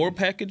 Four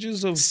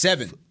packages of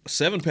Seven.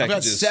 7 I've got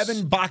packages.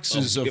 7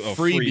 boxes of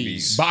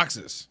freebies.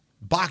 Boxes.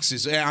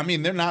 Boxes. Yeah, I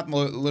mean, they're not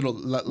little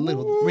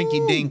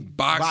rinky-dink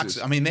boxes.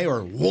 I mean, they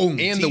are And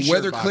the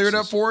weather cleared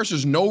up for us.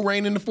 There's no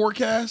rain in the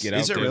forecast. Get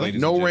out there, ladies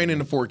and No gentlemen. rain in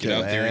the forecast. Get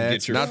out there and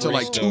get your Not till free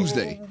like stuff.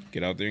 Tuesday.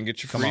 Get out there and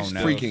get your Come free on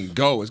stuff. now. Freaking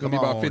go. It's going to be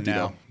Come about on 50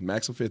 now. though.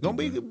 Max of 50. Don't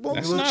be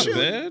That's not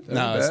bad.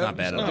 No, it's not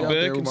bad at It's all. not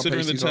bad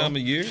considering the time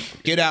of year.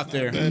 Get out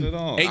there. Not bad at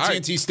all.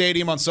 AT&T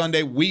Stadium on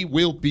Sunday. We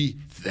will be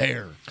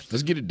there.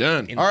 Let's get it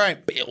done. All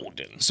right.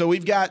 Building. So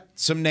we've got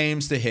some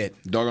names to hit.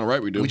 Doggone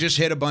right we do. We just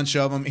hit a bunch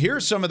of them. Here are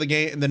some of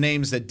the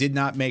names that did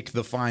not make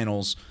the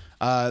finals.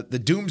 The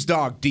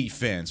Doomsdog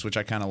defense, which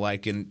I kind of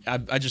like, and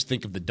I just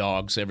think of the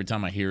dogs every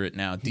time I hear it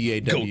now.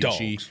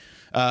 DAWG.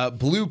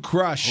 Blue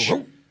Crush.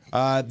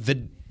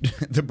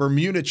 The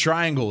Bermuda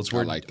Triangles,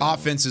 where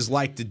offenses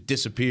like to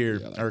disappear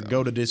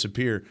go to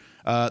disappear.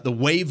 The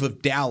Wave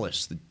of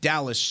Dallas, the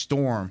Dallas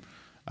Storm.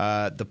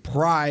 The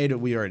Pride,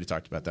 we already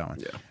talked about that one.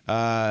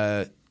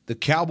 Yeah. The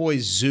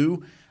Cowboys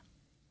Zoo.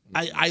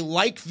 I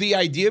like the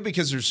idea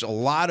because there's a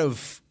lot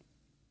of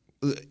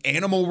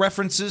animal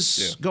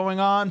references going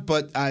on,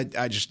 but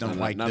I just don't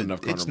like not it.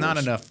 enough It's not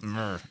enough.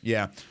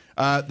 Yeah.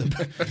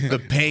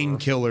 The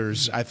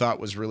Painkillers I thought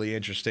was really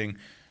interesting.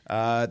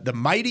 The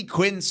Mighty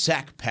Quinn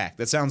Sack Pack.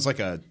 That sounds like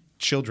a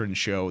children's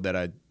show that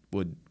I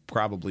would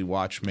probably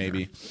watch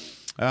maybe.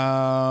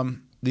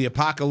 The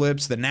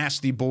Apocalypse, the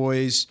Nasty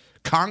Boys,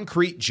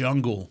 Concrete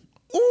Jungle.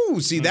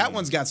 Ooh, see, that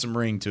one's got some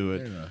ring to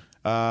it.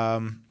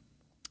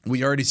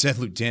 We already said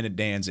Lieutenant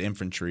Dan's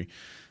Infantry.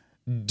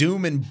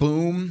 Doom and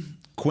Boom,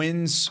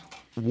 Quinn's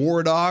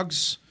War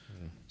Dogs,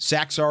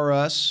 Sacks R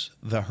Us,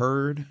 The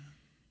Herd,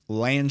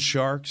 Land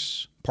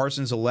Sharks,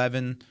 Parsons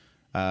 11,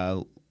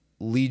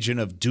 Legion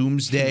of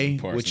Doomsday,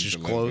 which is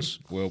 11. close.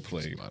 Well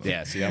played.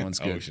 Yeah, see, that one's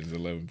good. Ocean's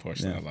 11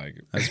 Parsons, I like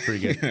it. That's pretty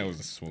good. That was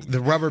a smooth. The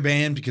Rubber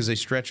Band, because they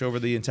stretch over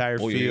the entire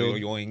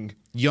field. Yoing.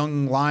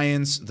 Young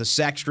Lions, the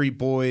Sack Street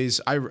Boys.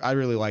 I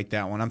really like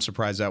that one. I'm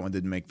surprised that one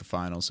didn't make the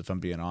finals, if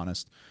I'm being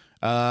honest.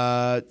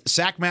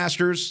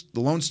 Sackmasters, the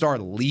Lone Star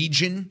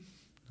Legion.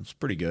 That's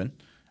pretty good.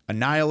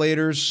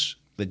 Annihilators,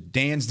 the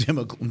Dan's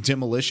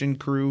Demolition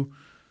Crew.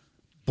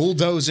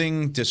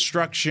 Bulldozing,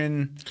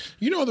 Destruction.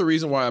 You know the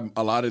reason why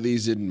a lot of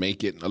these didn't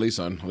make it, at least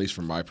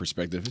from my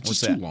perspective, it's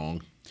just too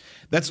long.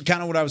 That's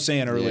kind of what I was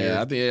saying earlier.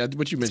 Yeah, I think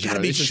what you mentioned. It's gotta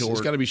be it's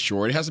short. got to be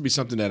short. It has to be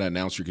something that an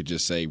announcer could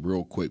just say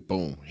real quick,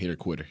 boom, hit or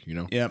quitter, you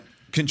know? Yep.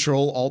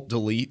 Control, Alt,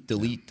 Delete,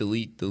 Delete,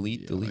 Delete,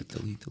 Delete, Delete,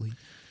 Delete, Delete.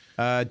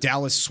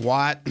 Dallas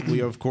SWAT.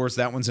 We, of course,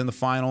 that one's in the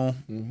final.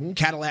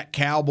 Cadillac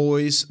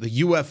Cowboys, the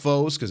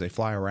UFOs, because they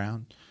fly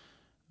around.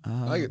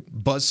 I like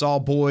it.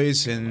 Buzzsaw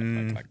Boys,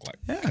 and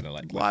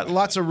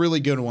lots of really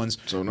good ones.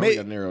 So now we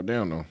got to narrow it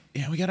down, though.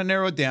 Yeah, we got to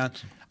narrow it down.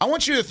 I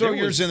want you to throw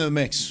yours into the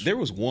mix. There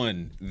was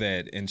one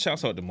that, and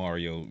shouts out to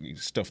Mario, he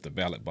stuffed the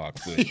ballot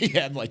box. But he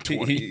had like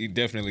 20. He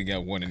definitely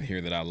got one in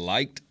here that I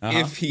liked.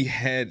 If he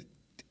had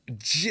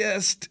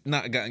just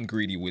not gotten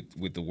greedy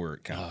with the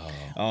word count.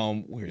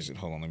 Where is it?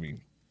 Hold on, let me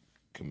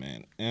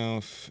Command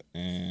F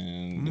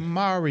and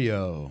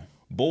Mario.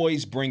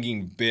 Boys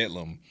Bringing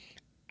Bedlam.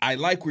 I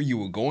like where you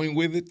were going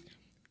with it.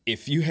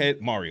 If you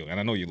had Mario, and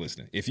I know you're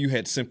listening, if you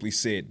had simply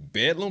said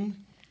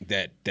Bedlam,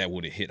 that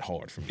would have hit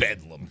hard for me.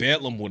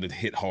 Bedlam would have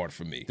hit hard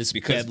for me. This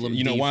because Bedlam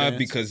you know why?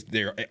 defense?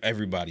 Because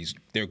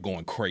they're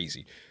going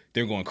crazy.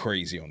 they're going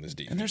crazy on this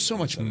defense. And there's so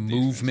much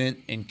movement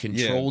and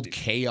controlled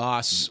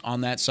chaos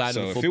on that side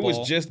of the football. So if it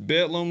was just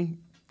Bedlam,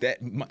 that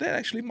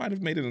actually might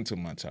have made it into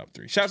my top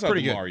 3. Shouts out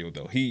to Mario,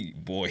 though. He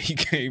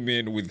came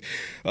in with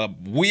a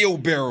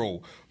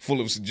wheelbarrow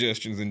full of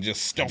suggestions and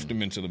just stuffed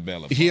them into the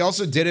ballot. He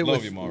also did it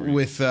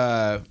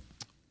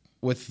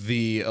with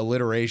the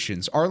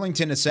alliterations.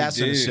 Arlington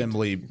Assassin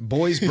Assembly,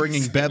 Boys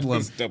Bringing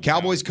Bedlam,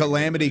 Cowboys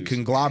Calamity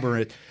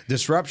Conglomerate,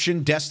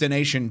 Disruption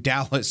Destination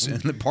Dallas,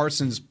 and the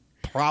Parsons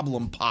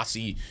Problem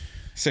Posse.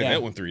 Say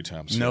that one 3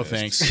 times. No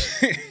fast.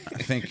 thanks. I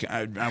think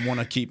I want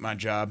to keep my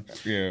job.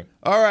 Yeah.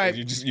 All right.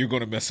 You're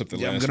going to mess up the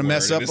last one. I'm going to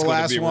mess up the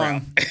last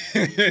one.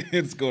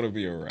 It's going to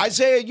be all right.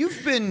 Isaiah,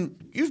 you've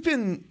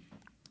been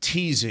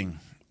teasing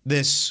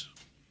this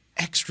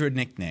extra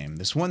nickname,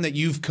 this one that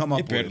you've come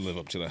up with. It better live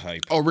up to the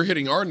hype. Oh, we're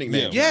hitting our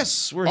nickname. Yeah,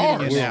 yes, we're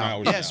hitting it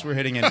now. Yes, we're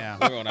hitting it now.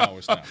 We're on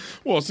ours now.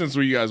 Well, since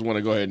you guys want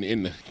to go ahead and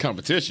end the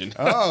competition.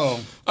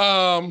 Oh.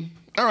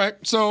 All right.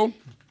 So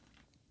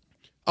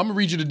I'm going to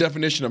read you the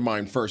definition of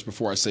mine first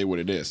before I say what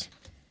it is.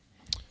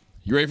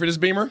 You ready for this,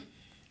 Beamer?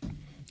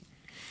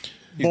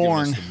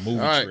 Born. All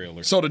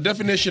right. So the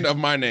definition of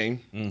my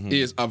name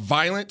is a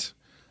violent,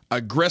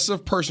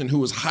 aggressive person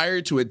who is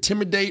hired to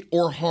intimidate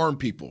or harm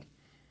people.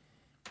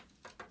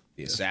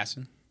 The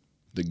assassin?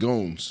 The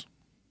goons.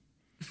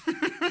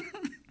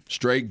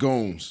 Straight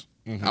goons.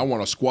 I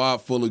want a squad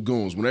full of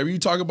goons. Whenever you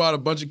talk about a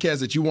bunch of cats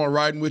that you want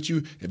riding with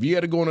you, if you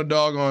had to go on a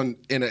dog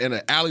in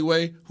an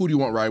alleyway, who do you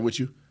want riding with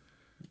you?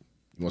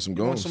 You want some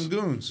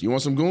goons? You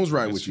want some goons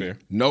riding with you?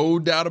 No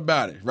doubt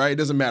about it, right? It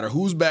doesn't matter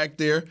who's back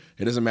there.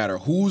 It doesn't matter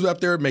who's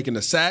up there making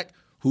the sack,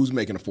 who's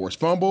making a forced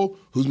fumble,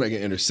 who's making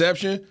an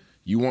interception.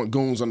 You want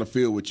goons on the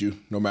field with you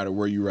no matter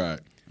where you ride.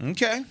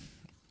 Okay.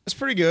 That's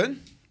pretty good.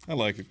 I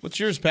like it. What's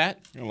yours, Pat?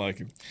 I like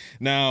it.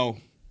 Now,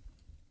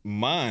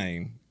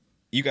 mine,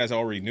 you guys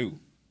already knew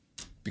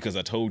because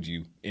I told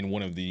you in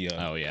one of the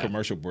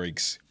commercial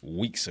breaks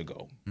weeks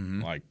ago,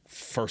 like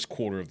first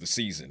quarter of the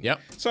season.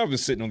 Yep. So I've been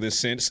sitting on this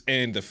since,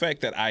 and the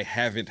fact that I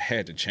haven't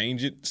had to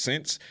change it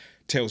since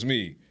tells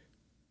me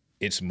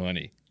it's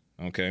money.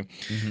 Okay?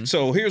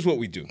 So here's what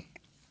we do.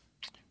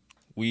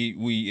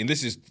 We and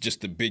this is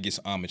just the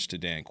biggest homage to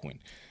Dan Quinn.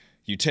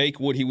 You take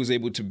what he was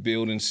able to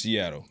build in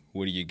Seattle.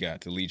 What do you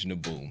got? The Legion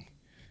of Boom.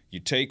 You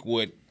take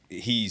what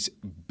he's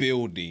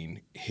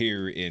building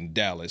here in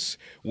Dallas,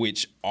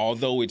 which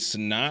although it's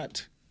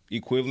not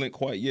equivalent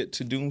quite yet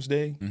to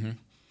Doomsday,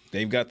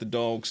 they've got the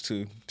dogs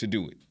to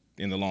do it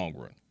in the long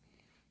run.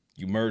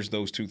 You merge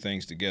those two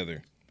things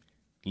together,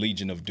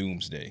 Legion of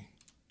Doomsday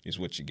is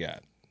what you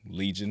got.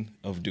 Legion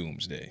of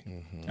Doomsday.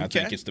 I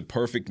think it's the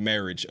perfect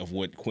marriage of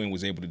what Quinn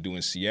was able to do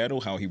in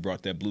Seattle, how he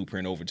brought that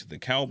blueprint over to the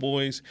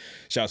Cowboys.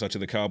 Shouts out to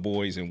the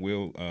Cowboys and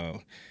Will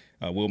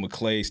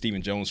McClay,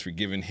 Stephen Jones for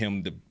giving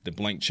him the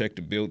blank check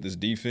to build this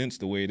defense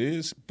the way it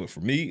is. But for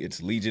me,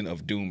 it's Legion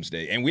of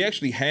Doomsday. And we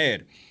actually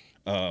had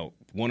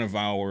one of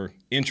our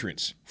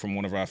entrants from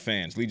one of our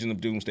fans. Legion of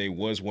Doomsday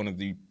was one of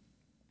the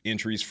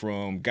entries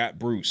from Got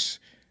Bruce.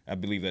 I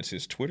believe that's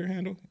his Twitter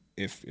handle.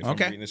 If I'm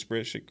reading the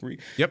spreadsheet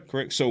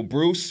correct. So,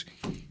 Bruce,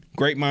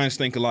 great minds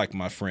think alike,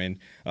 my friend.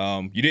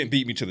 You didn't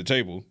beat me to the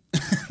table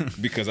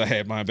because I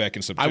had mine back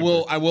in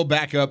September. I will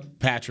back up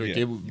Patrick.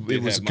 Yeah,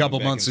 it was a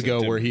couple months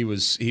ago where he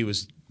was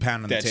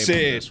pounding the table said,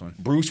 for this one.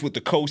 Bruce with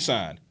the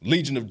cosign,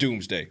 Legion of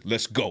Doomsday.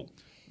 Let's go.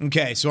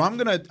 Okay, so I'm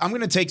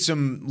gonna take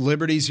some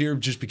liberties here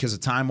just because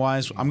of time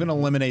wise. I'm gonna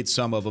eliminate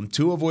some of them,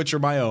 2 of which are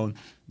my own.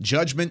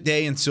 Judgment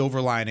Day and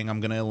Silver Lining. I'm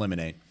gonna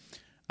eliminate.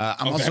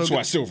 That's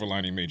why Silver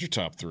Lining made your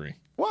top 3.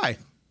 Why?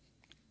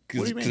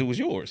 Because it was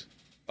yours.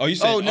 Oh, you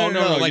said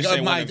no. Like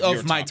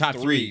of my top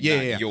 3.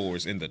 Yeah.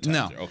 Yours in the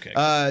top 3. Okay.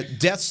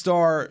 Death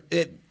Star.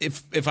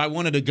 If I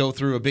wanted to go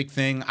through a big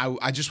thing,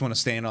 I just want to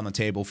stand on the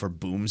table for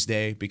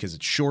Boomsday because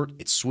it's short,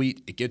 it's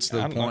sweet, it gets to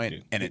the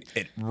point, and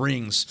it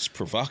rings. It's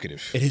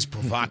provocative. It is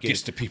provocative.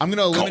 Gets the people I'm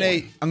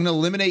gonna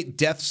eliminate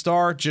Death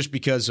Star just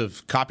because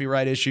of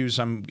copyright issues.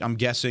 I'm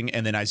guessing,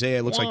 and then Isaiah.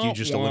 It looks like you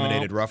just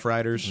eliminated Rough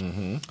Riders.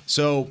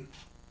 So.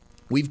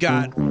 We've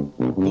got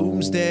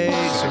Boomsday.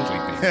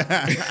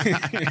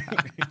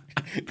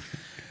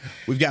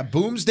 We've got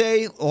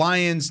Boomsday,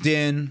 Lion's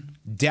Den,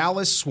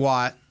 Dallas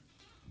SWAT,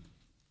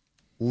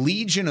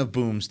 Legion of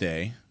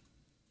Boomsday,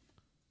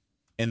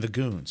 and the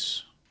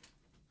Goons.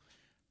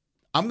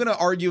 I'm going to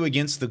argue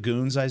against the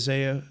Goons,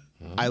 Isaiah.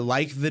 I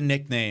like the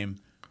nickname,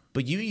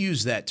 but you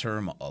use that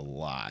term a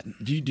lot.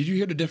 Did you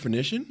hear the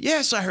definition?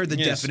 Yes, I heard the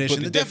definition.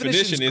 But the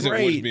definition isn't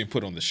what's being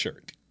put on the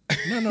shirt.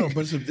 No,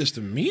 but it's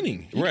the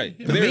meaning. Right.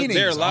 The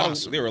There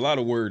are a lot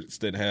of words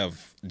that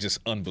have just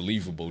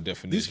unbelievable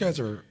definitions. These guys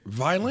are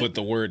violent. But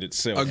the word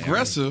itself.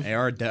 Aggressive. They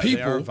are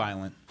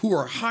violent. Who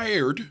are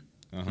hired.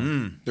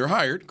 They're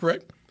hired,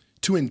 correct?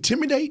 To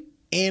intimidate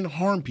and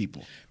harm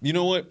people. You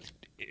know what?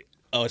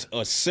 A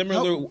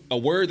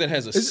word that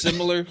has a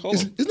similar.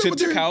 Isn't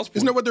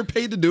that what they're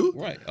paid to do?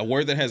 Right. A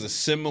word that has a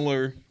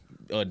similar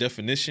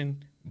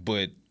definition,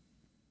 but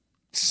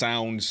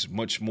sounds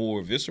much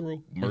more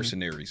visceral.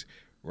 Mercenaries.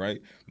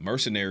 right?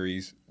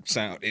 Mercenaries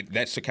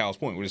that's to Kyle's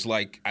point, where it's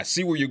like, I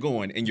see where you're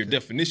going, and your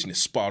definition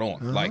is spot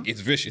on. Like,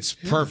 it's vicious.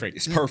 It's perfect.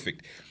 It's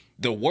perfect.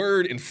 The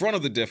word in front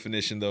of the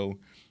definition, though,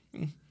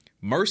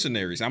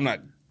 mercenaries, I'm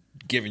not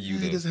giving you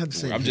I'm just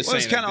saying.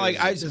 It's kind of like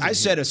I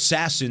said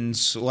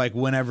assassins, like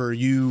whenever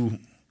you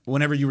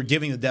were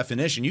giving the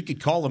definition, you could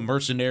call them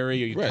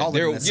mercenary or you could call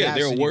them an assassin.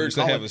 There are words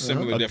that have a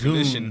similar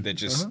definition goon. that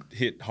just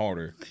hit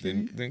harder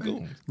than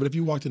goon. But if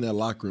you walked in that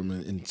locker room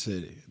and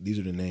said, these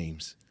are the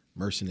names,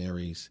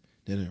 mercenaries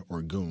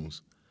or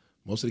goons,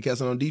 most of the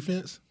cats on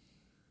defense,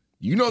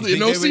 you know what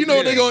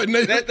they're going.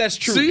 That's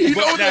true. See, you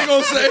know what they're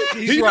going to say.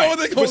 He's know right. what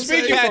they're going to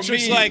say.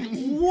 Patrick's like,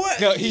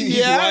 what? No, he's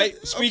right.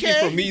 Speaking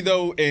for me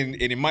though,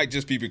 and it might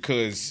just be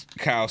because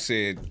Kyle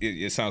said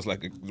it sounds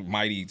like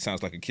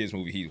sounds like a kids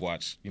movie he'd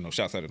watch.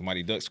 Shouts out to the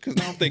Mighty Ducks. Because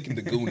now I'm thinking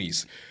the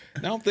Goonies.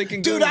 Now I'm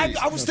thinking Goonies. Dude,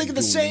 I was thinking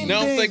the same thing.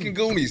 Now thing. I'm thinking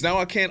Goonies. Now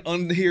I can't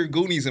unhear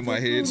Goonies in my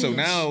head. So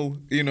now,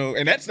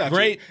 and that's not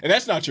great. And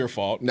that's not your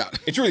fault. No.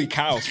 It's really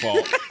Kyle's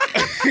fault.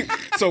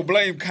 So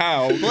blame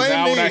Kyle.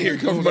 Now when I hear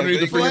Goonies,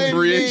 underneath the freaking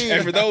bridge.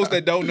 And for those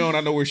that don't know, and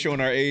I know we're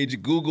showing our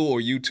age, Google or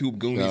YouTube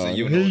Goonies, and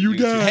you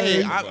guys.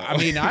 Hey, I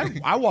mean,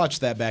 I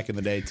watched that back in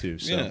the day too.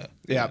 So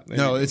yeah.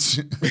 No, it's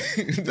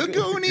the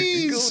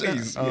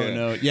Goonies. Oh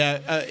no,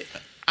 yeah.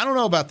 I don't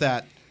know about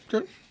that.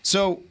 Okay.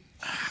 So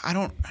I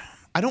don't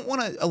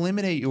want to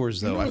eliminate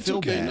yours though. No, I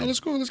feel bad. No, let's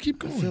go. Let's keep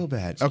going. I feel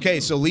bad. Okay,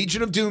 so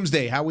Legion of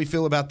Doomsday. How we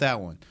feel about that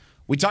one?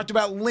 We talked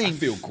about Link. I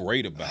feel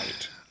great about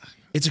it.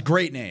 It's a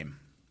great name.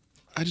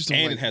 I just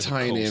don't like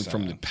tying in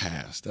from the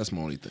past. That's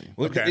my only thing.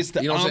 Okay. It's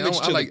the homage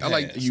to the I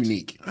like past.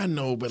 unique. I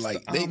know, but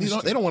like they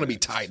don't want to be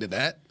tied to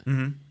that.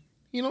 Mm-hmm.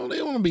 They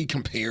don't want to be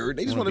compared.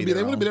 They just want to be.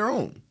 They want to be their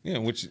own. Yeah,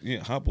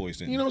 Hot Boys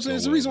didn't. You know what I'm saying?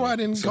 It's the reason why I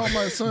didn't call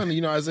my son,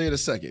 Isaiah the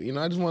Second.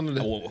 I just wanted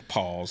to.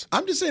 Pause.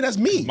 I'm just saying that's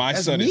me. My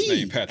that's son me. is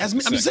named Patrick. That's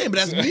me. I'm just saying, but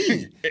that's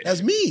me.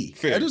 That's me.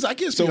 Fair. I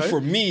can't. So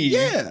for me,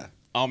 yeah,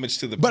 homage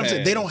to the but past. I'm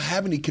saying they don't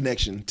have any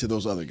connection to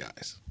those other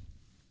guys.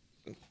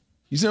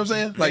 You see what I'm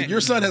saying? Like your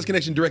son has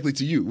connection directly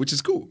to you, which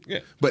is cool. Yeah.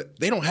 But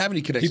they don't have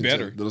any connection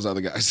to those other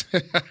guys.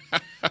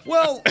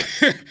 Well,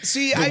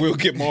 see, we'll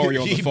get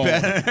Mario on the phone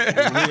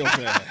real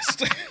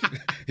fast.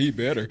 He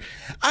better.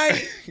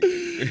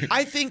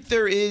 I think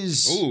there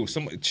is. Ooh,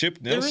 Chip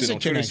Nelson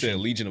on Twitter said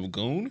Legion of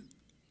Goon.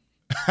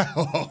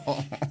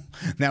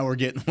 Now we're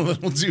getting a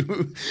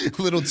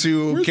little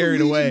too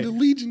carried away.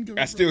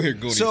 I still hear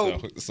Goonies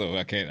though, so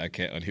I can't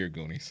unhear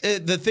Goonies.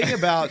 The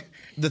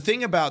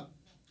thing about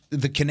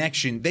the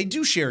connection, they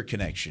do share a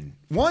connection.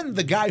 One,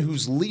 the guy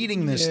who's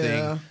leading this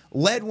thing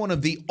led one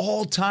of the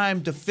all-time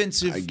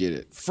defensive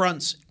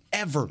fronts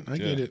ever. I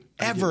get it.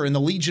 Ever in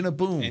the Legion of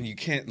Boom. And you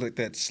can't let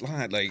that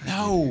slide. Like,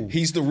 no.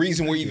 He's the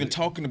reason we're even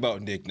talking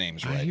about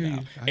nicknames right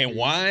now. And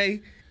why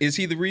is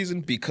he the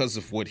reason? Because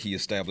of what he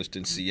established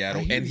in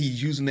Seattle, and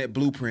he's using that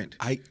blueprint.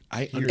 I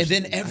understand. And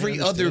then every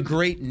other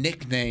great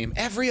nickname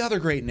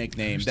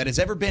that has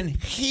ever been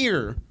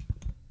here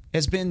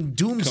has been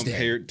Doomsday.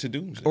 Compared to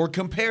Doomsday. Or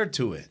compared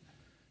to it.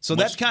 So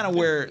that's kind of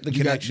where the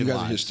connection lies. You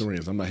guys are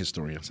historians. I'm not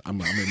historians. I'm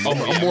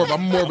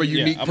more of a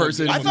unique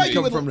person. I thought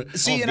you would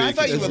I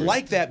thought you would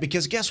like that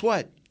because guess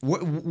what?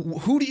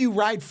 Who do you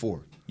ride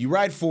for? You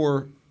ride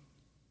for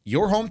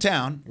your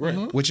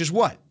hometown, which is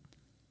what?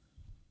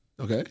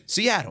 Okay.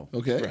 Seattle.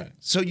 Okay. Right.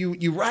 So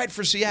you ride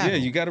for Seattle. Yeah,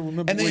 you got to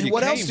remember. And then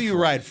what else do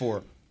you ride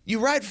for? You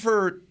ride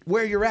for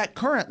where you're at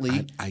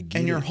currently,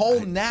 and your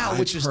home now,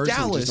 which is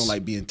Dallas. I just don't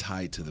like being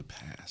tied to the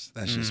past.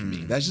 That's just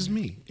me. That's just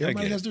me.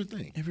 Everybody has their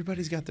thing.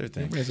 Everybody's got their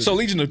thing. So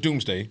Legion of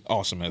Doomsday,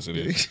 awesome as it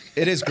is.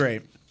 It is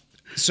great.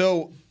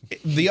 So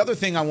the other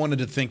thing I wanted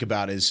to think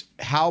about is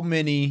how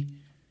many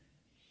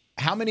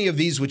of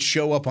these would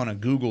show up on a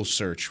Google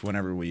search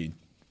whenever we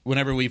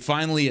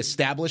finally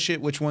establish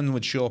it. Which one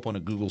would show up on a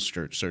Google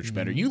search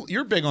better?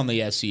 You're big on the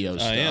SEO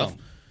stuff. I am.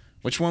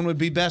 Which one would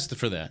be best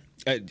for that?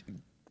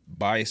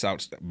 Bias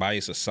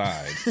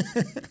aside,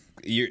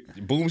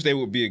 Boomsday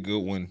would be a good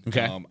one.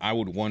 Okay. I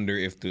would wonder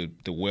if the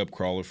web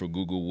crawler for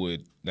Google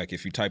would, like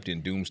if you typed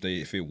in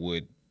Doomsday, if it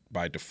would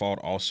by default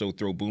also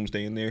throw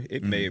Boomsday in there.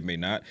 It may or may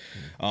not.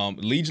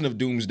 Legion of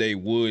Doomsday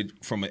would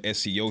from an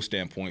SEO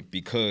standpoint,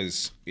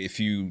 because if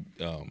you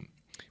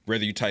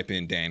whether you type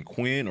in Dan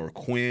Quinn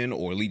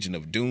or Legion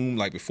of Doom,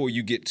 like before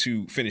you get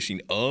to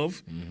finishing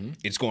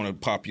it's going to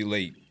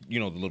populate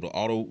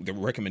the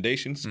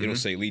recommendations. It'll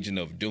say Legion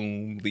of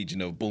Doom,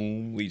 Legion of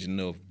Boom, Legion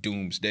of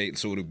Doomsday,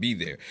 so it'll be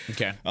there.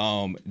 Okay.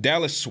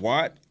 Dallas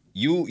SWAT,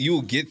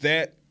 you'll get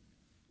that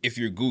if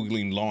you're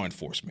Googling law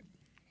enforcement.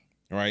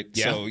 Right?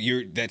 Yeah.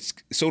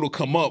 So it'll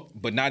come up,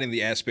 but not in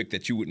the aspect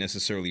that you would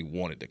necessarily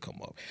want it to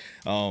come up.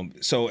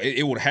 So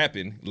it would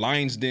happen.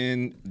 Lion's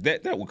Den,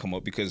 that would come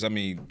up because, I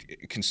mean,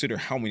 consider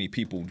how many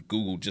people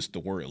Google just the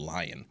word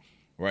lion,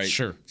 right?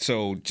 Sure.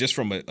 So just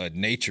from a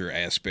nature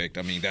aspect,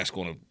 I mean, that's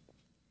going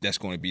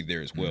to be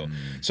there as well.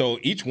 So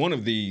each one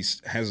of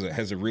these has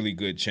a really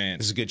good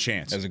chance. Has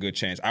a good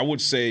chance. I would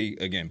say,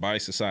 again,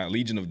 bias aside,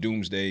 Legion of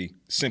Doomsday,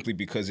 simply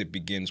because it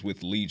begins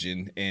with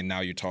Legion, and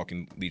now you're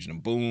talking Legion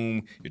of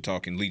Boom, you're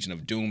talking Legion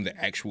of Doom,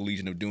 the actual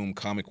Legion of Doom,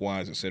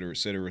 comic-wise, et cetera, et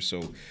cetera.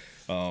 So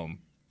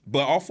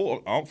But all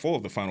four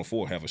of the Final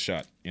Four have a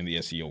shot in the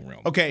SEO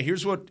realm. Okay,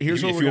 here's what we're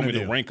if you going want to me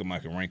do. to rank them, I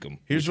can rank them.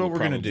 Here's what we're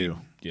going to do.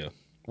 Yeah.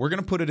 We're going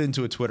to put it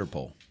into a Twitter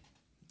poll.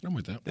 I'm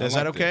with that. Is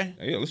that okay?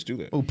 Yeah, let's do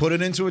that. We'll put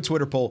it into a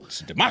Twitter poll.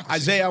 It's a democracy.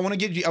 Isaiah, I want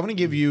to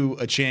give you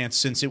a chance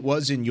since it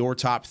was in your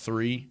top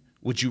 3.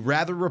 Would you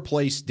rather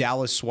replace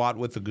Dallas SWAT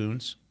with the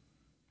Goons?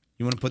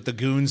 You want to put the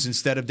Goons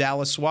instead of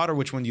Dallas SWAT, or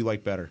which one do you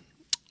like better?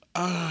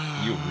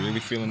 You're really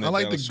feeling that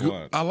Dallas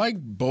SWAT. I like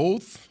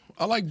both.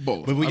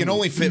 But we can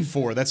only fit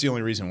 4. That's the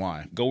only reason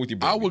why. Go with your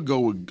baby. I would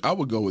go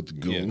with the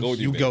Goons. Yeah, go with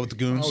you your go with the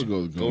Goons? I would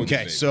go with the Goons.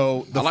 Okay,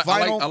 so the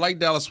final... I like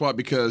Dallas SWAT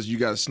because you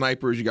got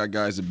snipers, you got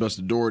guys that bust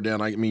the door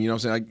down. I mean, you know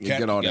what I'm saying? I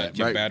get all that,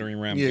 your right? battering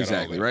ram. Yeah,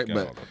 exactly, right?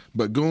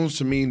 But Goons,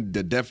 to me,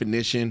 the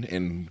definition,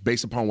 and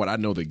based upon what I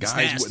know the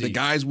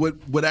guys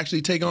would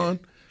actually take on,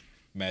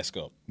 mask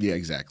up. Yeah,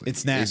 exactly.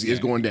 It's nasty.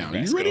 It's going down.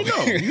 Mask You already up.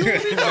 know. You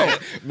already know.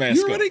 Mask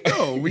you up. already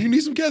know. When you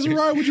need some cats to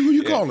ride with you, who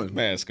you calling?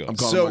 Mask up. I'm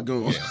calling my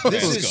goons.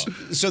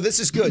 This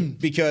is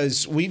good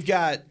because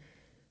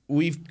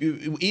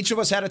each of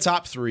us had a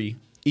top 3.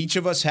 Each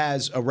of us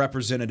has a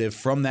representative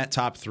from that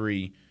top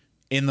 3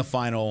 in the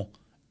final,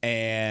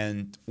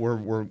 and we're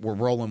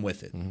rolling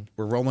with it.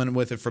 We're rolling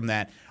with it from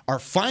that. Our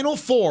final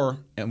 4,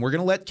 and we're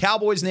going to let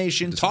Cowboys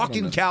Nation,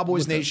 Talking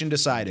Cowboys Nation,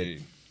 decide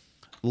it.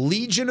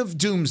 Legion of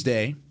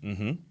Doomsday,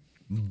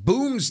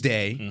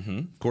 Boomsday,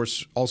 of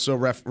course, also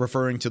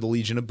referring to the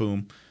Legion of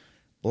Boom,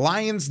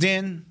 Lions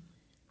Den,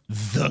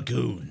 the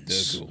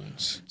Goons.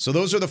 So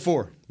those are the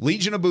 4: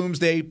 Legion of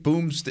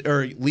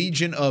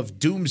Legion of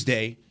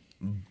Doomsday,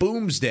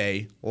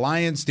 Boomsday,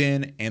 Lions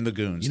Den, and the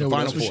Goons. You know the what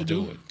final else we 4. should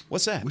do?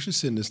 What's that? We should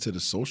send this to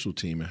the social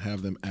team and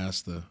have them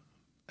ask the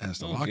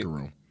locker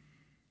room.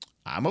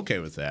 I'm okay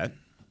with that.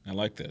 I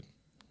like that.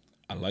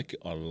 I like it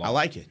a lot. I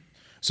like it.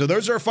 So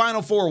those are our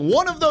final 4.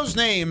 One of those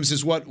names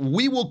is what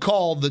we will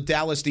call the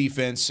Dallas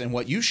defense and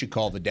what you should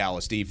call the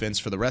Dallas defense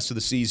for the rest of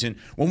the season.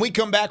 When we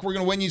come back, we're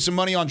going to win you some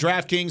money on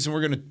DraftKings, and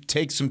we're going to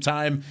take some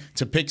time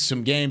to pick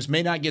some games.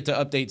 May not get to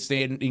update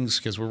standings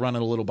because we're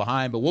running a little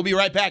behind, but we'll be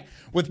right back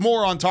with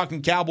more on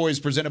Talking Cowboys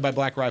presented by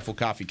Black Rifle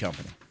Coffee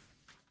Company.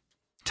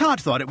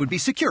 Todd thought it would be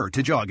secure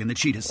to jog in the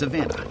cheetah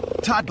savanna.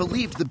 Todd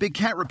believed the big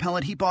cat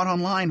repellent he bought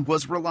online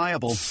was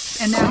reliable.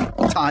 And now,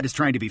 Todd is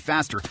trying to be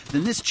faster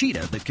than this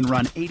cheetah that can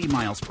run 80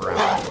 miles per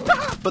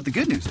hour. But the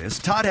good news is,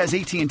 Todd has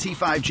AT&T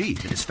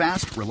 5G that is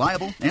fast,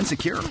 reliable, and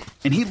secure.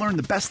 And he learned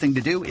the best thing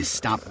to do is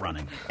stop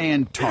running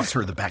and toss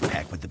her the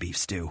backpack with the beef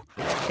stew.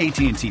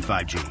 AT&T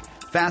 5G.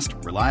 Fast,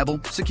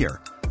 reliable,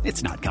 secure.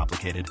 It's not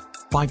complicated.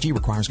 5G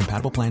requires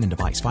compatible plan and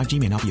device. 5G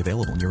may not be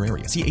available in your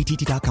area. See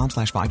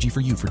att.com/5G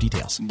for you for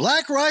details.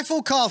 Black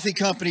Rifle Coffee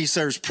Company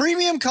serves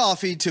premium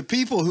coffee to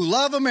people who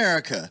love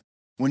America.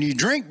 When you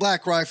drink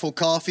Black Rifle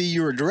coffee,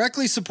 you are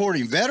directly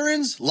supporting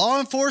veterans,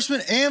 law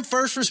enforcement, and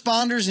first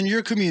responders in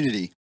your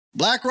community.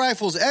 Black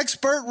Rifle's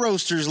expert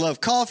roasters love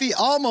coffee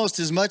almost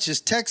as much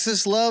as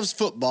Texas loves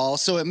football,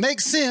 so it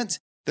makes sense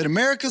that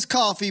America's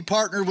Coffee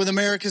partnered with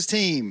America's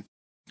team.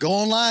 Go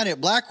online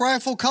at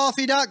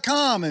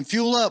blackriflecoffee.com and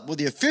fuel up with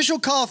the official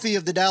coffee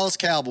of the Dallas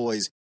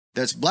Cowboys.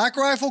 That's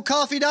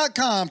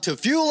blackriflecoffee.com to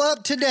fuel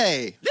up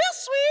today. Lil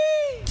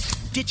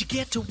Sweet! Did you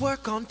get to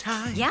work on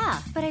time?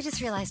 Yeah, but I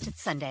just realized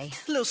it's Sunday.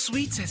 Lil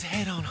Sweet says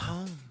head on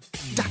home.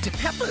 Dr.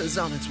 Pepper's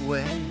on its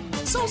way.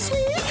 So sweet,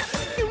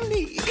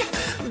 unique.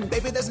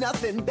 Baby, there's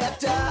nothing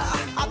better.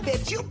 I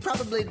bet you've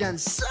probably done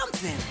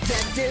something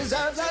that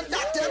deserves a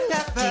Dr.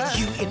 Pepper. Did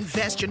you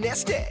invest your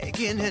nest egg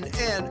in an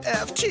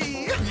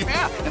NFT?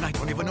 Yeah, and I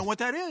don't even know what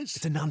that is.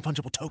 It's a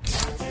non-fungible token.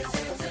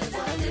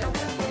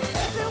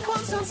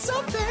 Everyone's done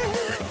something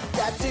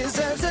that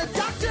deserves a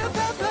Dr.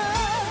 Pepper.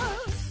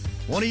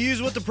 Want to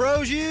use what the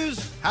pros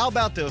use? How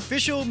about the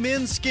official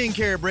men's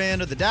skincare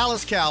brand of the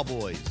Dallas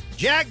Cowboys,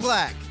 Jack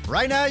Black?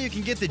 Right now, you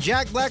can get the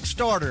Jack Black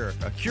Starter,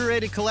 a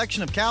curated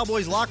collection of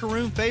Cowboys locker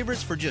room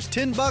favorites for just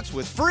 $10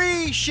 with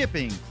free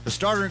shipping. The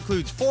starter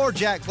includes 4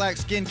 Jack Black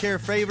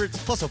skincare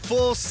favorites, plus a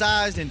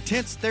full-sized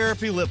intense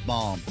therapy lip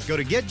balm. Go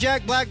to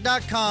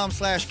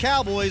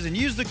getjackblack.com/cowboys and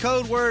use the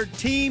code word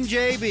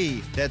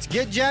TEAMJB. That's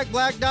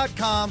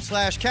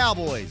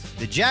getjackblack.com/cowboys.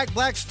 The Jack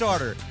Black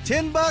Starter,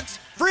 $10,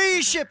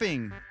 free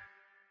shipping.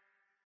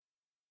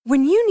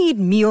 When you need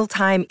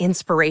mealtime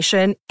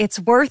inspiration,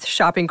 it's worth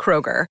shopping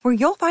Kroger, where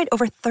you'll find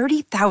over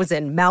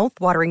 30,000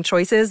 mouth-watering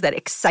choices that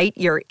excite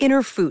your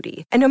inner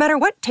foodie. And no matter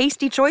what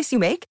tasty choice you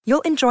make,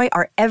 you'll enjoy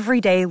our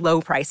everyday low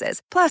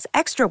prices, plus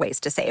extra ways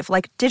to save,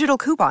 like digital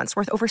coupons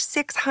worth over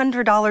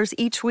 $600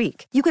 each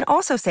week. You can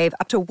also save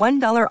up to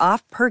 $1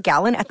 off per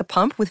gallon at the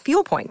pump with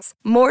fuel points.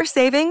 More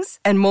savings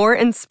and more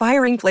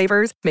inspiring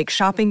flavors make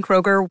shopping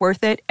Kroger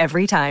worth it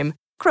every time.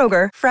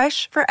 Kroger,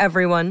 fresh for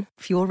everyone.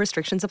 Fuel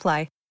restrictions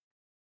apply.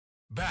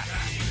 Back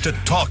to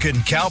Talking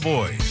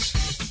Cowboys.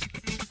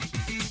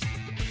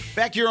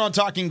 back here on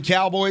Talking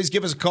Cowboys.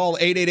 Give us a call,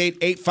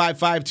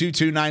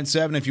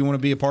 888-855-2297 if you want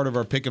to be a part of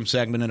our Pick'em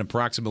segment in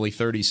approximately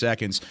 30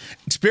 seconds.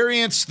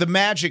 Experience the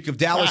magic of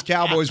Dallas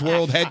Cowboys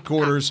World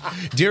Headquarters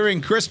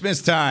during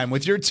Christmas time.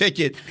 With your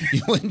ticket,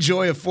 you'll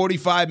enjoy a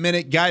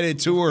 45-minute guided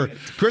tour,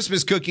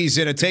 Christmas cookies,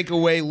 and a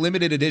takeaway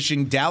limited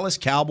edition Dallas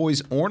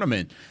Cowboys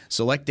ornament.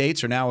 Select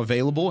dates are now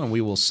available, and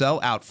we will sell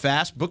out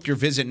fast. Book your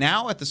visit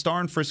now at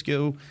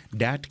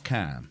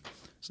thestarinfrisco.com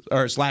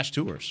or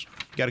 /tours.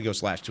 Got to go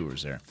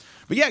 /tours there.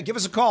 But yeah, give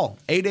us a call.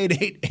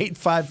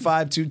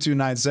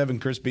 888-855-2297.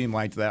 Chris Beam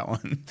liked that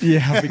one.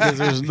 Yeah,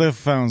 because the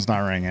phone's not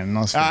ringing.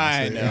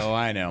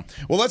 I know.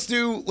 Well, let's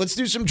do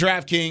some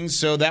DraftKings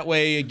so that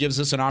way it gives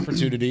us an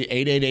opportunity.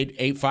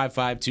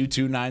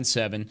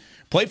 888-855-2297.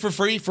 Play for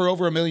free for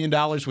over $1 million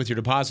with your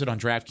deposit on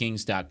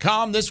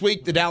DraftKings.com. This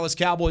week, the Dallas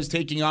Cowboys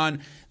taking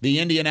on the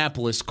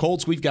Indianapolis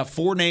Colts. We've got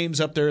 4 names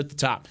up there at the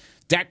top.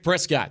 Dak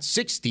Prescott,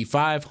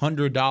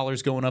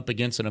 $6,500 going up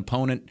against an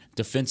opponent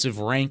defensive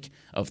rank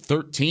of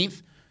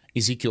 13th.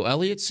 Ezekiel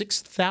Elliott,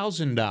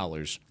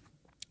 $6,000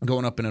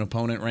 going up in an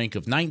opponent rank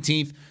of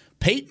 19th.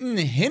 Peyton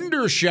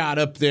Hendershot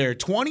up there,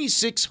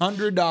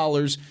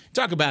 $2,600.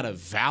 Talk about a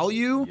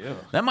value. Yeah.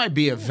 That might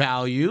be a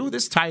value.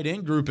 This tight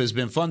end group has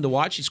been fun to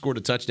watch. He scored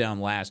a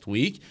touchdown last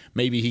week.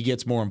 Maybe he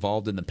gets more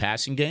involved in the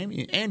passing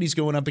game. And he's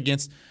going up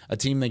against a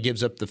team that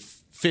gives up the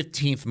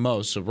 15th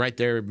most. So right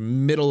there,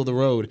 middle of the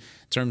road in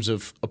terms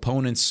of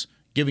opponents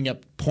giving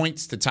up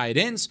points to tight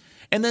ends.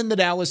 And then the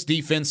Dallas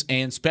defense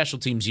and special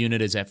teams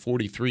unit is at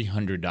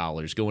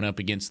 $4,300 going up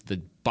against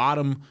the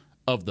bottom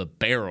of the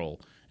barrel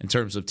in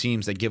terms of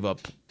teams that give up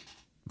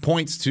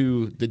points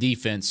to the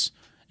defense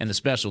and the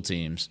special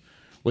teams,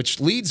 which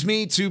leads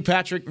me to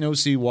Patrick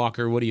No-C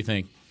Walker. What do you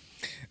think?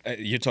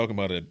 You're talking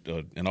about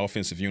an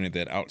offensive unit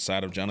that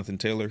outside of Jonathan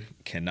Taylor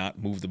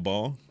cannot move the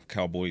ball.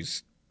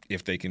 Cowboys,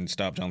 if they can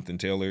stop Jonathan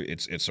Taylor,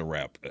 it's a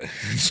wrap.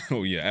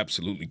 So, yeah,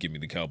 absolutely give me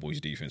the Cowboys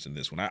defense in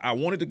this one. I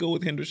wanted to go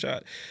with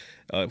Hendershot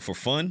for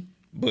fun,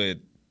 but,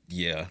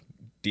 yeah,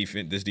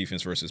 this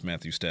defense versus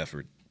Matthew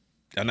Stafford.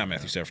 Not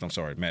Matthew Stafford, I'm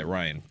sorry. Matt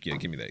Ryan. Yeah,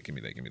 give me that. Give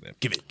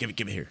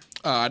it here.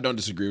 I don't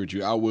disagree with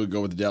you. I would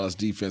go with the Dallas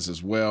defense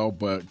as well,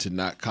 but to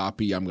not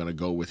copy, I'm going to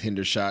go with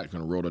Hendershot. I'm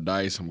going to roll the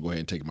dice. I'm going to go ahead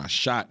and take my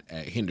shot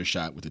at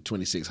Hendershot with the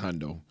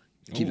 2600.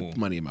 Keep the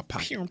money in my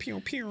pocket.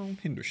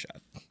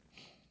 Hendershot.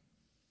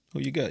 Who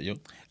you got, yo?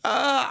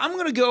 I'm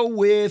going to go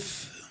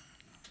with,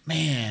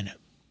 I'm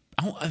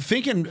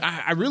thinking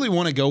I really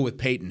want to go with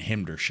Peyton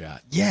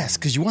Hendershot. Yes,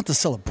 because you want the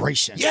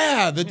celebration.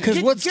 Yeah.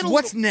 Because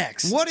what's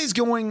next? What is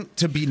going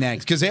to be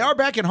next? Because they are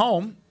back at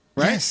home,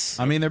 right? Yes.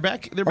 I mean, they're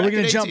back. Are we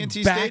going to jump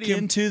back Stadium.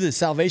 into the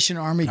Salvation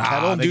Army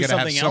kettle and do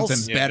something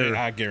else? Better.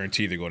 I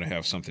guarantee they're going to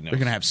have something else. They're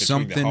going to have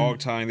something the hog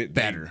time,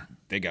 better.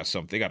 They got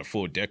something. They got a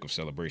full deck of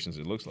celebrations,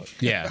 it looks like.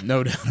 Yeah,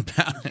 no doubt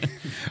about it.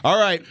 All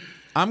right.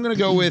 I'm going to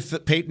go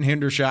with Peyton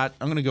Hendershot.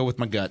 I'm going to go with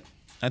my gut.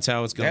 That's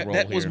how it's going to roll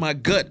That here. was my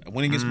gut. I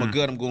went against my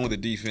gut. I'm going with the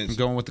defense. I'm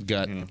going with the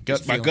gut.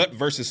 It's my gut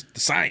versus the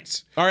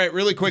science. All right,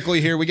 really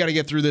quickly here. We got to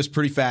get through this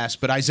pretty fast.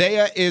 But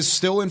Isaiah is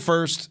still in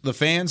first. The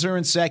fans are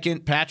in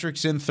second.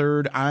 Patrick's in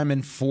third. I'm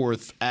in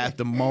fourth at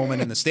the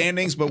moment in the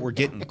standings. But we're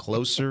getting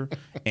closer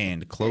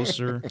and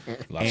closer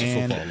Lots of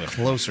football left.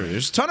 Closer.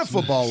 There's a ton of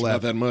football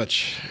left. Not that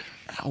much.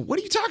 What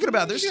are you talking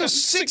about? There's still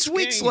 6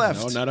 weeks left.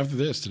 No, not after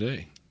this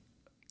today.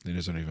 Then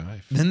there's only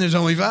 5. Then there's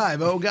only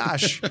 5. Oh,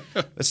 gosh.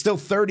 That's still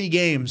 30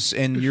 games,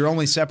 and you're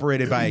only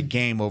separated by a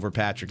game over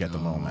Patrick at the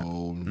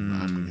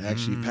moment.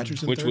 Actually,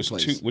 Patrick's in third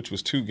place. Which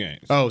was 2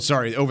 games. Oh,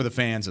 sorry, over the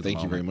fans at the moment.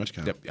 Thank you very much,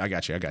 Kyle. Yep, I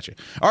got you.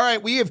 All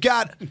right, we have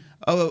got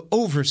an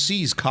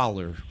overseas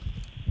caller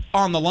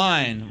on the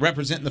line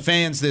representing the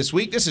fans this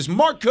week. This is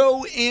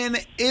Marco in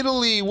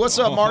Italy. What's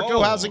up,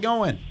 Marco? How's it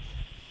going?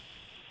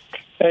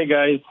 Hey,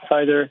 guys.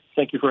 Hi there.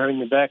 Thank you for having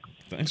me back.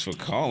 Thanks for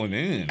calling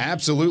in.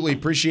 Absolutely.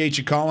 Appreciate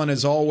you calling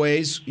as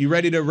always. You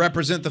ready to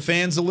represent the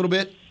fans a little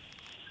bit?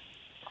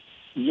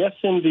 Yes,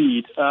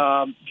 indeed.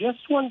 Just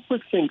one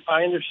quick thing.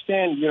 I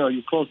understand,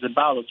 you closed the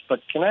ballots,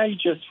 but can I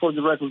just, for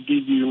the record,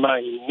 give you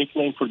my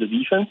nickname for the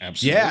defense?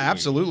 Absolutely. Yeah,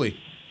 absolutely.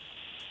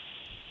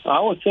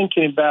 I was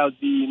thinking about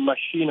the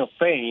Machine of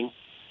Pain.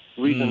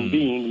 Reason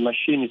being,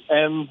 machine is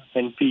M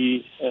and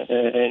P,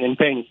 and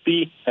pain is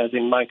P, as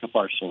in Micah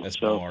Parsons. That's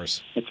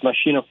bars. It's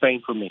Machine of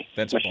Pain for me.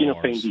 That's Machine bars.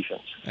 of Pain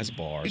defense. That's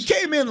bars. He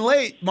came in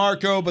late,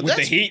 Marco, but with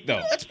the heat,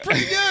 though. That's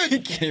pretty good. He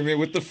came in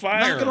with the fire.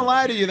 Not going to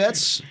lie to you.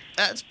 That's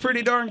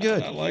pretty darn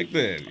good. I like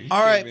that.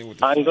 All right.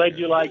 I'm glad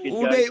you like it,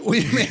 guys.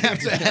 We may have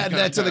to add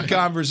that to the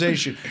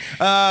conversation.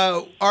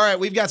 All right,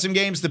 we've got some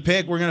games to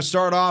pick. We're going to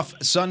start off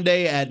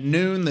Sunday at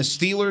noon. The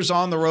Steelers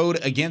on the road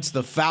against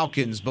the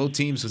Falcons. Both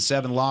teams with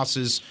 7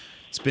 losses.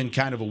 It's been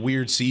kind of a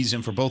weird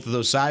season for both of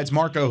those sides.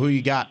 Marco, who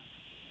you got?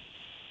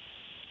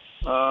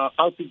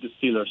 I'll pick the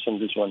Steelers in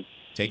this one.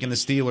 Taking the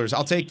Steelers.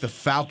 I'll take the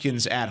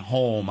Falcons at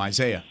home.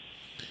 Isaiah.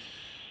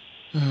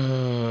 You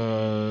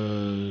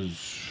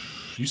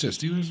said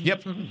Steelers?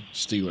 Yep.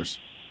 Steelers.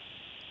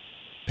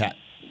 Pat.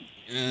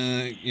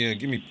 Yeah,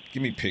 give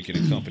me Pickett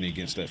and company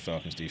against that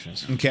Falcons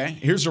defense. Okay.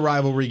 Here's a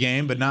rivalry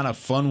game, but not a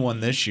fun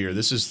one this year.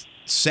 This is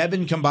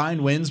 7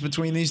 combined wins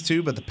between these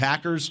two, but the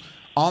Packers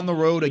on the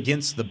road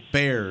against the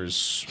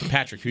Bears.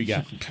 Patrick, who you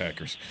got?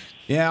 Packers.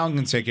 Yeah, I'm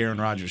going to take Aaron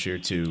Rodgers here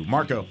too.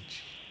 Marco.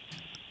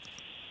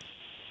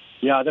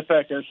 Yeah, the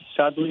Packers,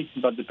 sadly,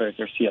 but the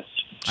Packers, yes.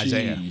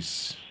 Isaiah.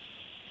 Jeez.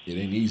 It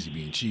ain't easy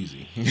being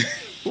cheesy.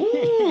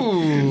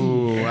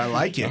 Ooh, I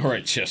like it. All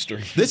right,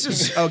 Chester. This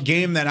is a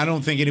game that I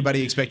don't think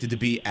anybody expected to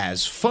be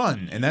as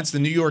fun, and that's the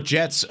New York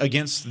Jets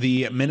against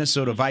the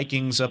Minnesota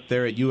Vikings up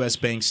there at U.S.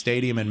 Bank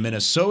Stadium in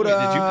Minnesota.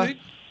 Wait, did you pick?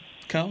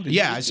 Kyle?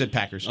 Yeah, I said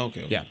Packers.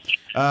 Okay. Yeah.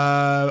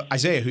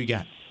 Isaiah, who you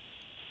got?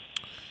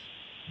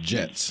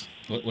 Jets.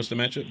 What's the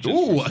matchup?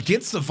 Ooh,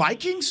 against the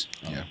Vikings?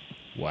 Yeah.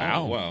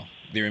 Wow. Oh, wow.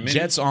 They're in many?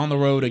 Jets on the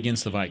road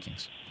against the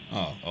Vikings.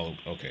 Oh,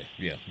 okay.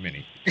 Yeah,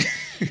 many.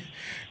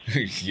 I'm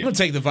going to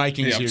take the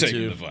Vikings I'm here, taking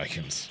too. the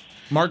Vikings.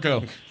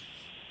 Marco.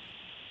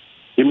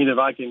 Give me the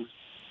Vikings.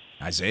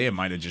 Isaiah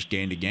might have just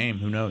gained a game.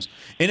 Who knows?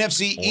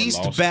 NFC Or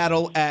East lost.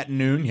 battle at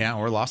noon. Yeah,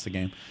 or lost the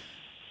game.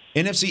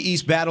 NFC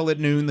East battle at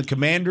noon. The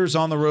Commanders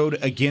on the road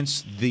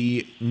against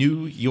the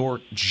New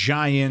York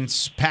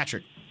Giants.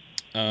 Patrick.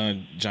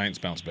 Giants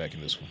bounce back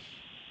in this one.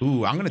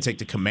 Ooh, I'm going to take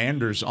the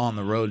Commanders on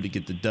the road to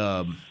get the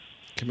dub.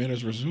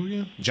 Commanders versus who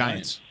again?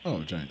 Giants.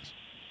 Oh, Giants.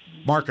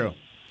 Marco.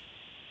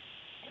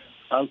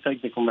 I'll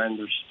take the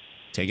Commanders.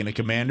 Taking the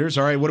Commanders.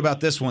 All right, what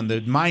about this one?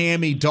 The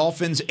Miami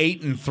Dolphins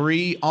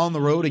 8-3 on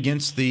the road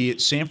against the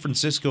San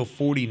Francisco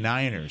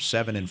 49ers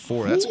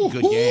 7-4. That's a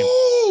good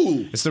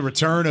game. It's the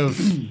return of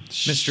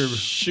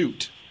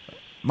Mr.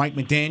 Mike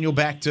McDaniel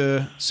back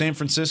to San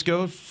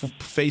Francisco,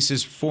 face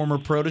his former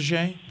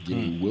protege. Give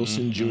me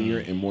Wilson Jr.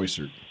 and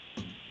Moisert.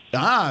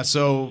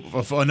 So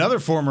another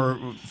former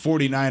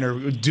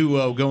 49er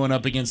duo going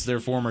up against their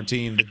former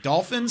team. The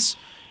Dolphins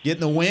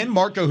getting the win.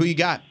 Marco, who you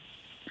got?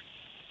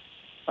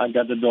 I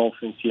got the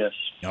Dolphins, yes.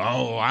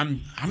 Oh,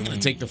 I'm going to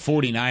take the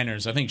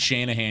 49ers. I think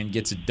Shanahan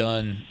gets it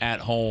done at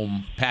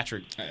home.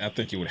 Patrick. I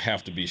think it would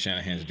have to be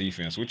Shanahan's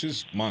defense, which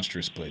is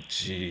monstrous, but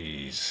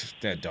jeez,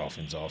 that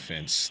Dolphins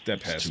offense,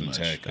 that passing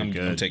attack.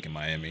 I'm taking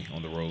Miami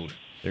on the road.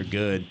 They're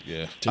good.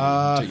 Yeah.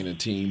 Taking a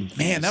team.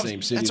 Man, the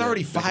same city that's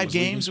already 5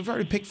 games. We've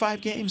already picked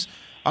 5 games.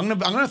 I'm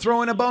gonna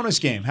throw in a bonus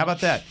game. How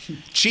about that?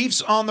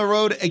 Chiefs on the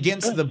road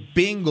against the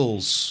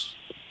Bengals.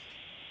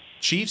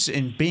 Chiefs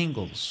and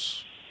Bengals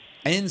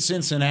in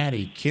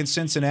Cincinnati.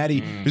 Cincinnati,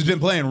 who's been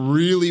playing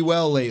really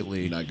well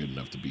lately. Not good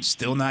enough to beat.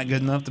 Still not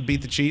good enough to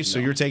beat the Chiefs. So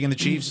you're taking the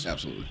Chiefs?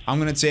 Absolutely. I'm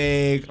gonna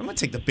take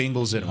the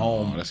Bengals at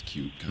home. Oh, that's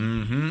cute.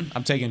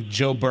 I'm taking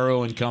Joe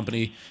Burrow and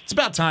company. It's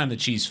about time the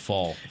Chiefs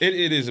fall.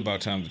 It is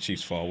about time the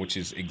Chiefs fall, which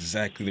is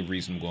exactly the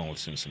reason I'm going with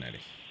Cincinnati.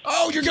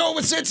 Oh, you're going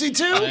with Cincy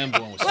too? I am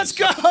going with Let's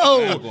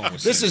Cincy. go.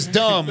 This is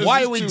dumb.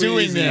 Why are we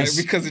doing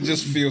this? Because it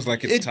just feels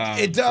like it's time.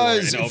 It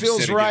does. for an It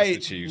feels upset right.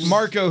 against the Chiefs.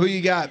 Marco, who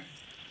you got?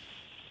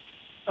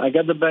 I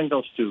got the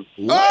Bengals, too.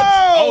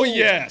 Oh,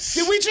 yes.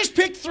 Did we just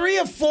pick 3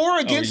 of 4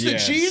 against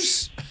yes. the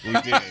Chiefs? We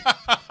did.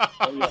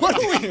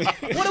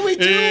 What are we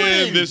doing?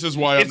 And this is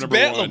why I'm It's number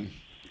Bedlam. one.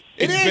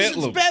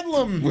 It's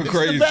Bedlam. We're It's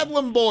crazy. the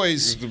Bedlam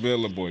boys. It's the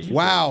Bedlam boys.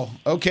 Wow.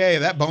 Okay,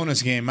 that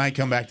bonus game might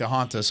come back to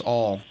haunt us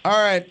all.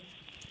 All right.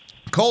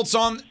 Colts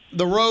on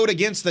the road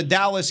against the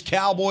Dallas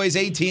Cowboys,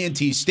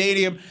 AT&T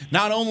Stadium.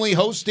 Not only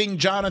hosting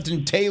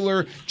Jonathan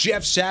Taylor,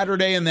 Jeff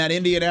Saturday, and that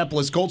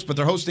Indianapolis Colts, but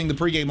they're hosting the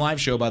pregame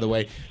live show, by the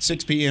way,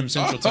 6 p.m.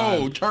 Central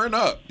Time. Oh, turn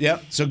up.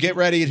 Yep. So get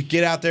ready to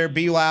get out there,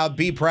 be loud,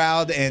 be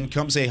proud, and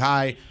come say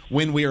hi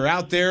when we are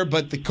out there.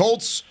 But the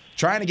Colts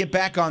trying to get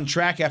back on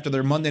track after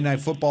their Monday Night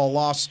Football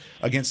loss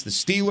against the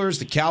Steelers.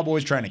 The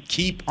Cowboys trying to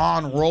keep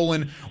on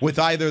rolling with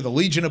either the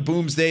Legion of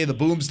Boomsday,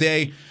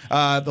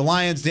 the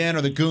Lions Den,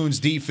 or the Goons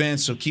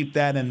defense. So keep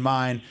that in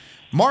mind.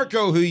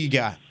 Marco, who you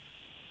got?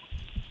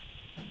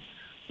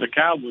 The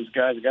Cowboys,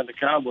 guys. I got the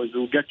Cowboys.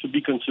 We'll get to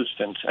be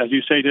consistent. As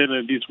you said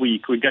earlier this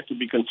week, we get to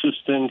be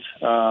consistent.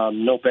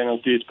 No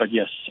penalties, but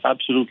yes,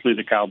 absolutely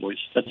the Cowboys.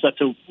 That's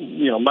a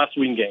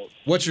must-win game.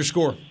 What's your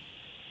score?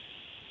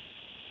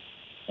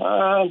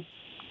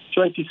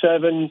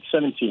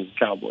 27-17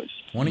 Cowboys.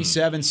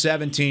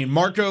 27-17.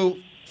 Marco,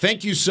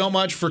 thank you so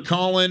much for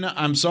calling.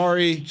 I'm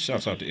sorry.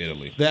 Shouts out to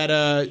Italy.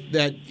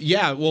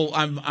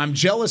 I'm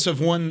jealous of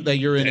one that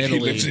you're in He Italy.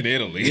 lives in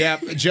Italy. Yeah,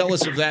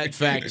 jealous of that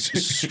fact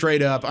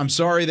straight up. I'm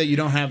sorry that you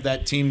don't have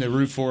that team to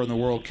root for in the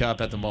World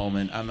Cup at the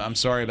moment. I'm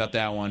sorry about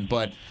that one,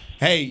 but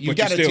hey, you've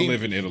got a still team.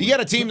 live in Italy. You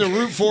got a team to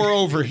root for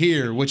over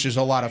here, which is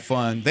a lot of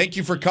fun. Thank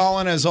you for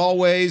calling as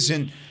always,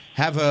 and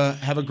have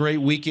a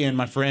great weekend,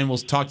 my friend. We'll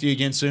talk to you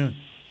again soon.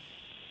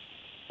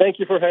 Thank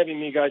you for having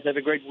me, guys. Have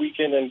a great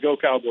weekend, and go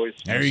Cowboys.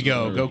 There you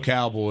go. Go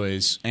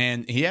Cowboys.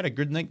 And he had a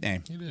good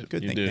nickname.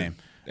 Good nickname.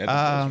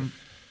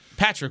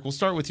 Patrick, we'll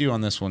start with you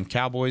on this one.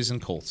 Cowboys and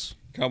Colts.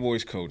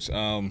 Cowboys, Colts.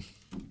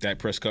 Dak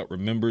Prescott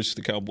remembers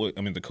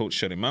the coach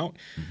shut him out.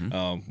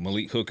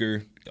 Malik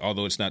Hooker,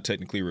 although it's not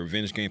technically a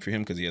revenge game for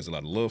him because he has a lot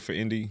of love for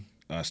Indy,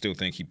 I still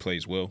think he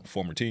plays well,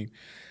 former team.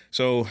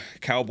 So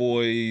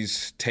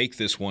Cowboys take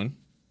this one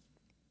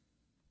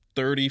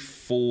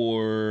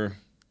 34-7.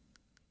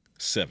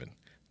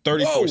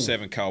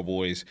 34-7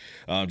 Cowboys.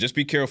 Just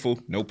be careful.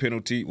 No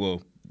penalty.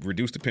 Well,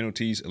 reduce the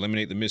penalties,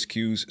 eliminate the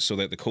miscues, so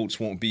that the Colts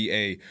won't be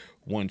a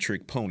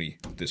one-trick pony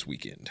this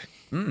weekend.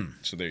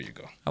 So there you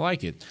go. I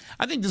like it.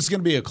 I think this is going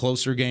to be a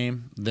closer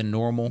game than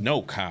normal.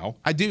 No, Kyle.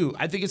 I do.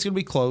 I think it's going to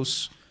be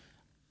close.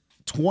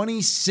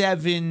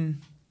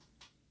 27,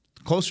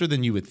 closer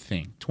than you would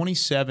think.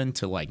 27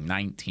 to like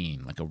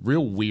 19, like a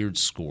real weird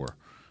score.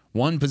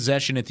 One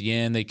possession at the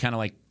end. They kind of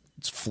like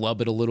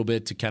flub it a little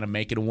bit to kind of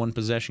make it a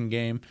one-possession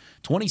game.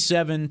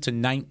 27 to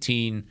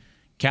 19.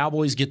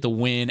 Cowboys get the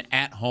win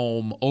at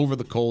home over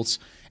the Colts.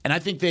 And I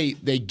think they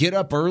get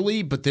up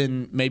early, but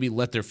then maybe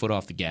let their foot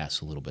off the gas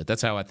a little bit.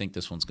 That's how I think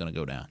this one's going to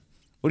go down.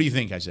 What do you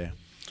think, Isaiah?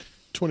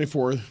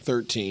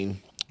 24-13.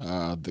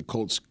 The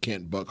Colts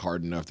can't buck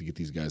hard enough to get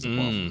these guys the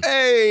ball.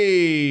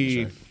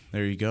 Hey! Right.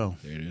 There you go.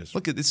 There it is.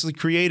 Look at this is the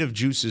creative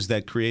juices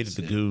that created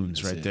the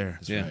goons right there.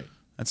 That's right.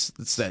 That's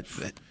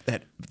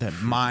that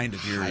mind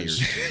of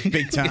yours.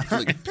 Big time.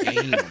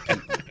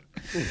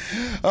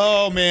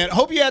 Oh, man.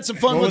 Hope you had some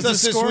fun with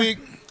us this week.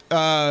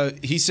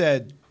 He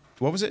said,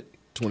 what was it?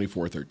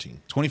 24-13.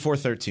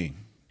 24-13.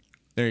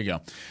 There you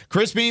go.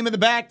 Chris Beam in the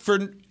back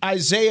for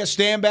Isaiah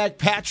Stanback,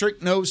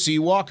 Patrick Nosey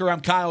Walker. I'm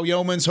Kyle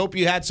Yeomans. Hope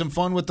you had some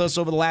fun with us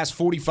over the last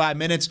 45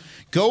 minutes.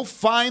 Go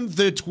find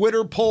the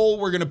Twitter poll.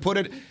 We're going to put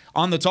it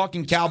on the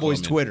Talking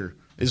Cowboys Twitter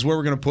is where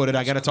we're going to put it.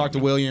 I got to talk to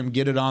William,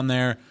 get it on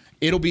there.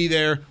 It'll be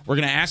there. We're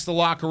going to ask the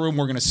locker room.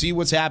 We're going to see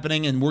what's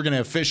happening, and we're going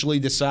to officially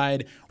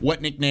decide what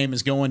nickname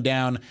is going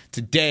down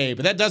today.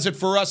 But that does it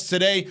for us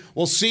today.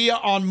 We'll see you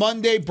on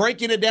Monday,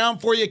 breaking it down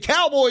for you.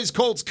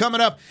 Cowboys-Colts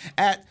coming up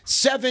at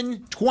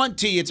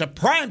 7:20. It's a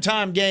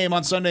primetime game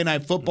on Sunday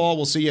Night Football.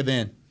 We'll see you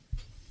then.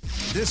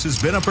 This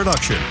has been a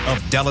production of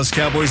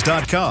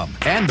DallasCowboys.com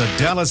and the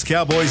Dallas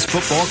Cowboys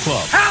Football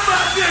Club. How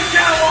about this,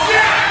 Cowboys?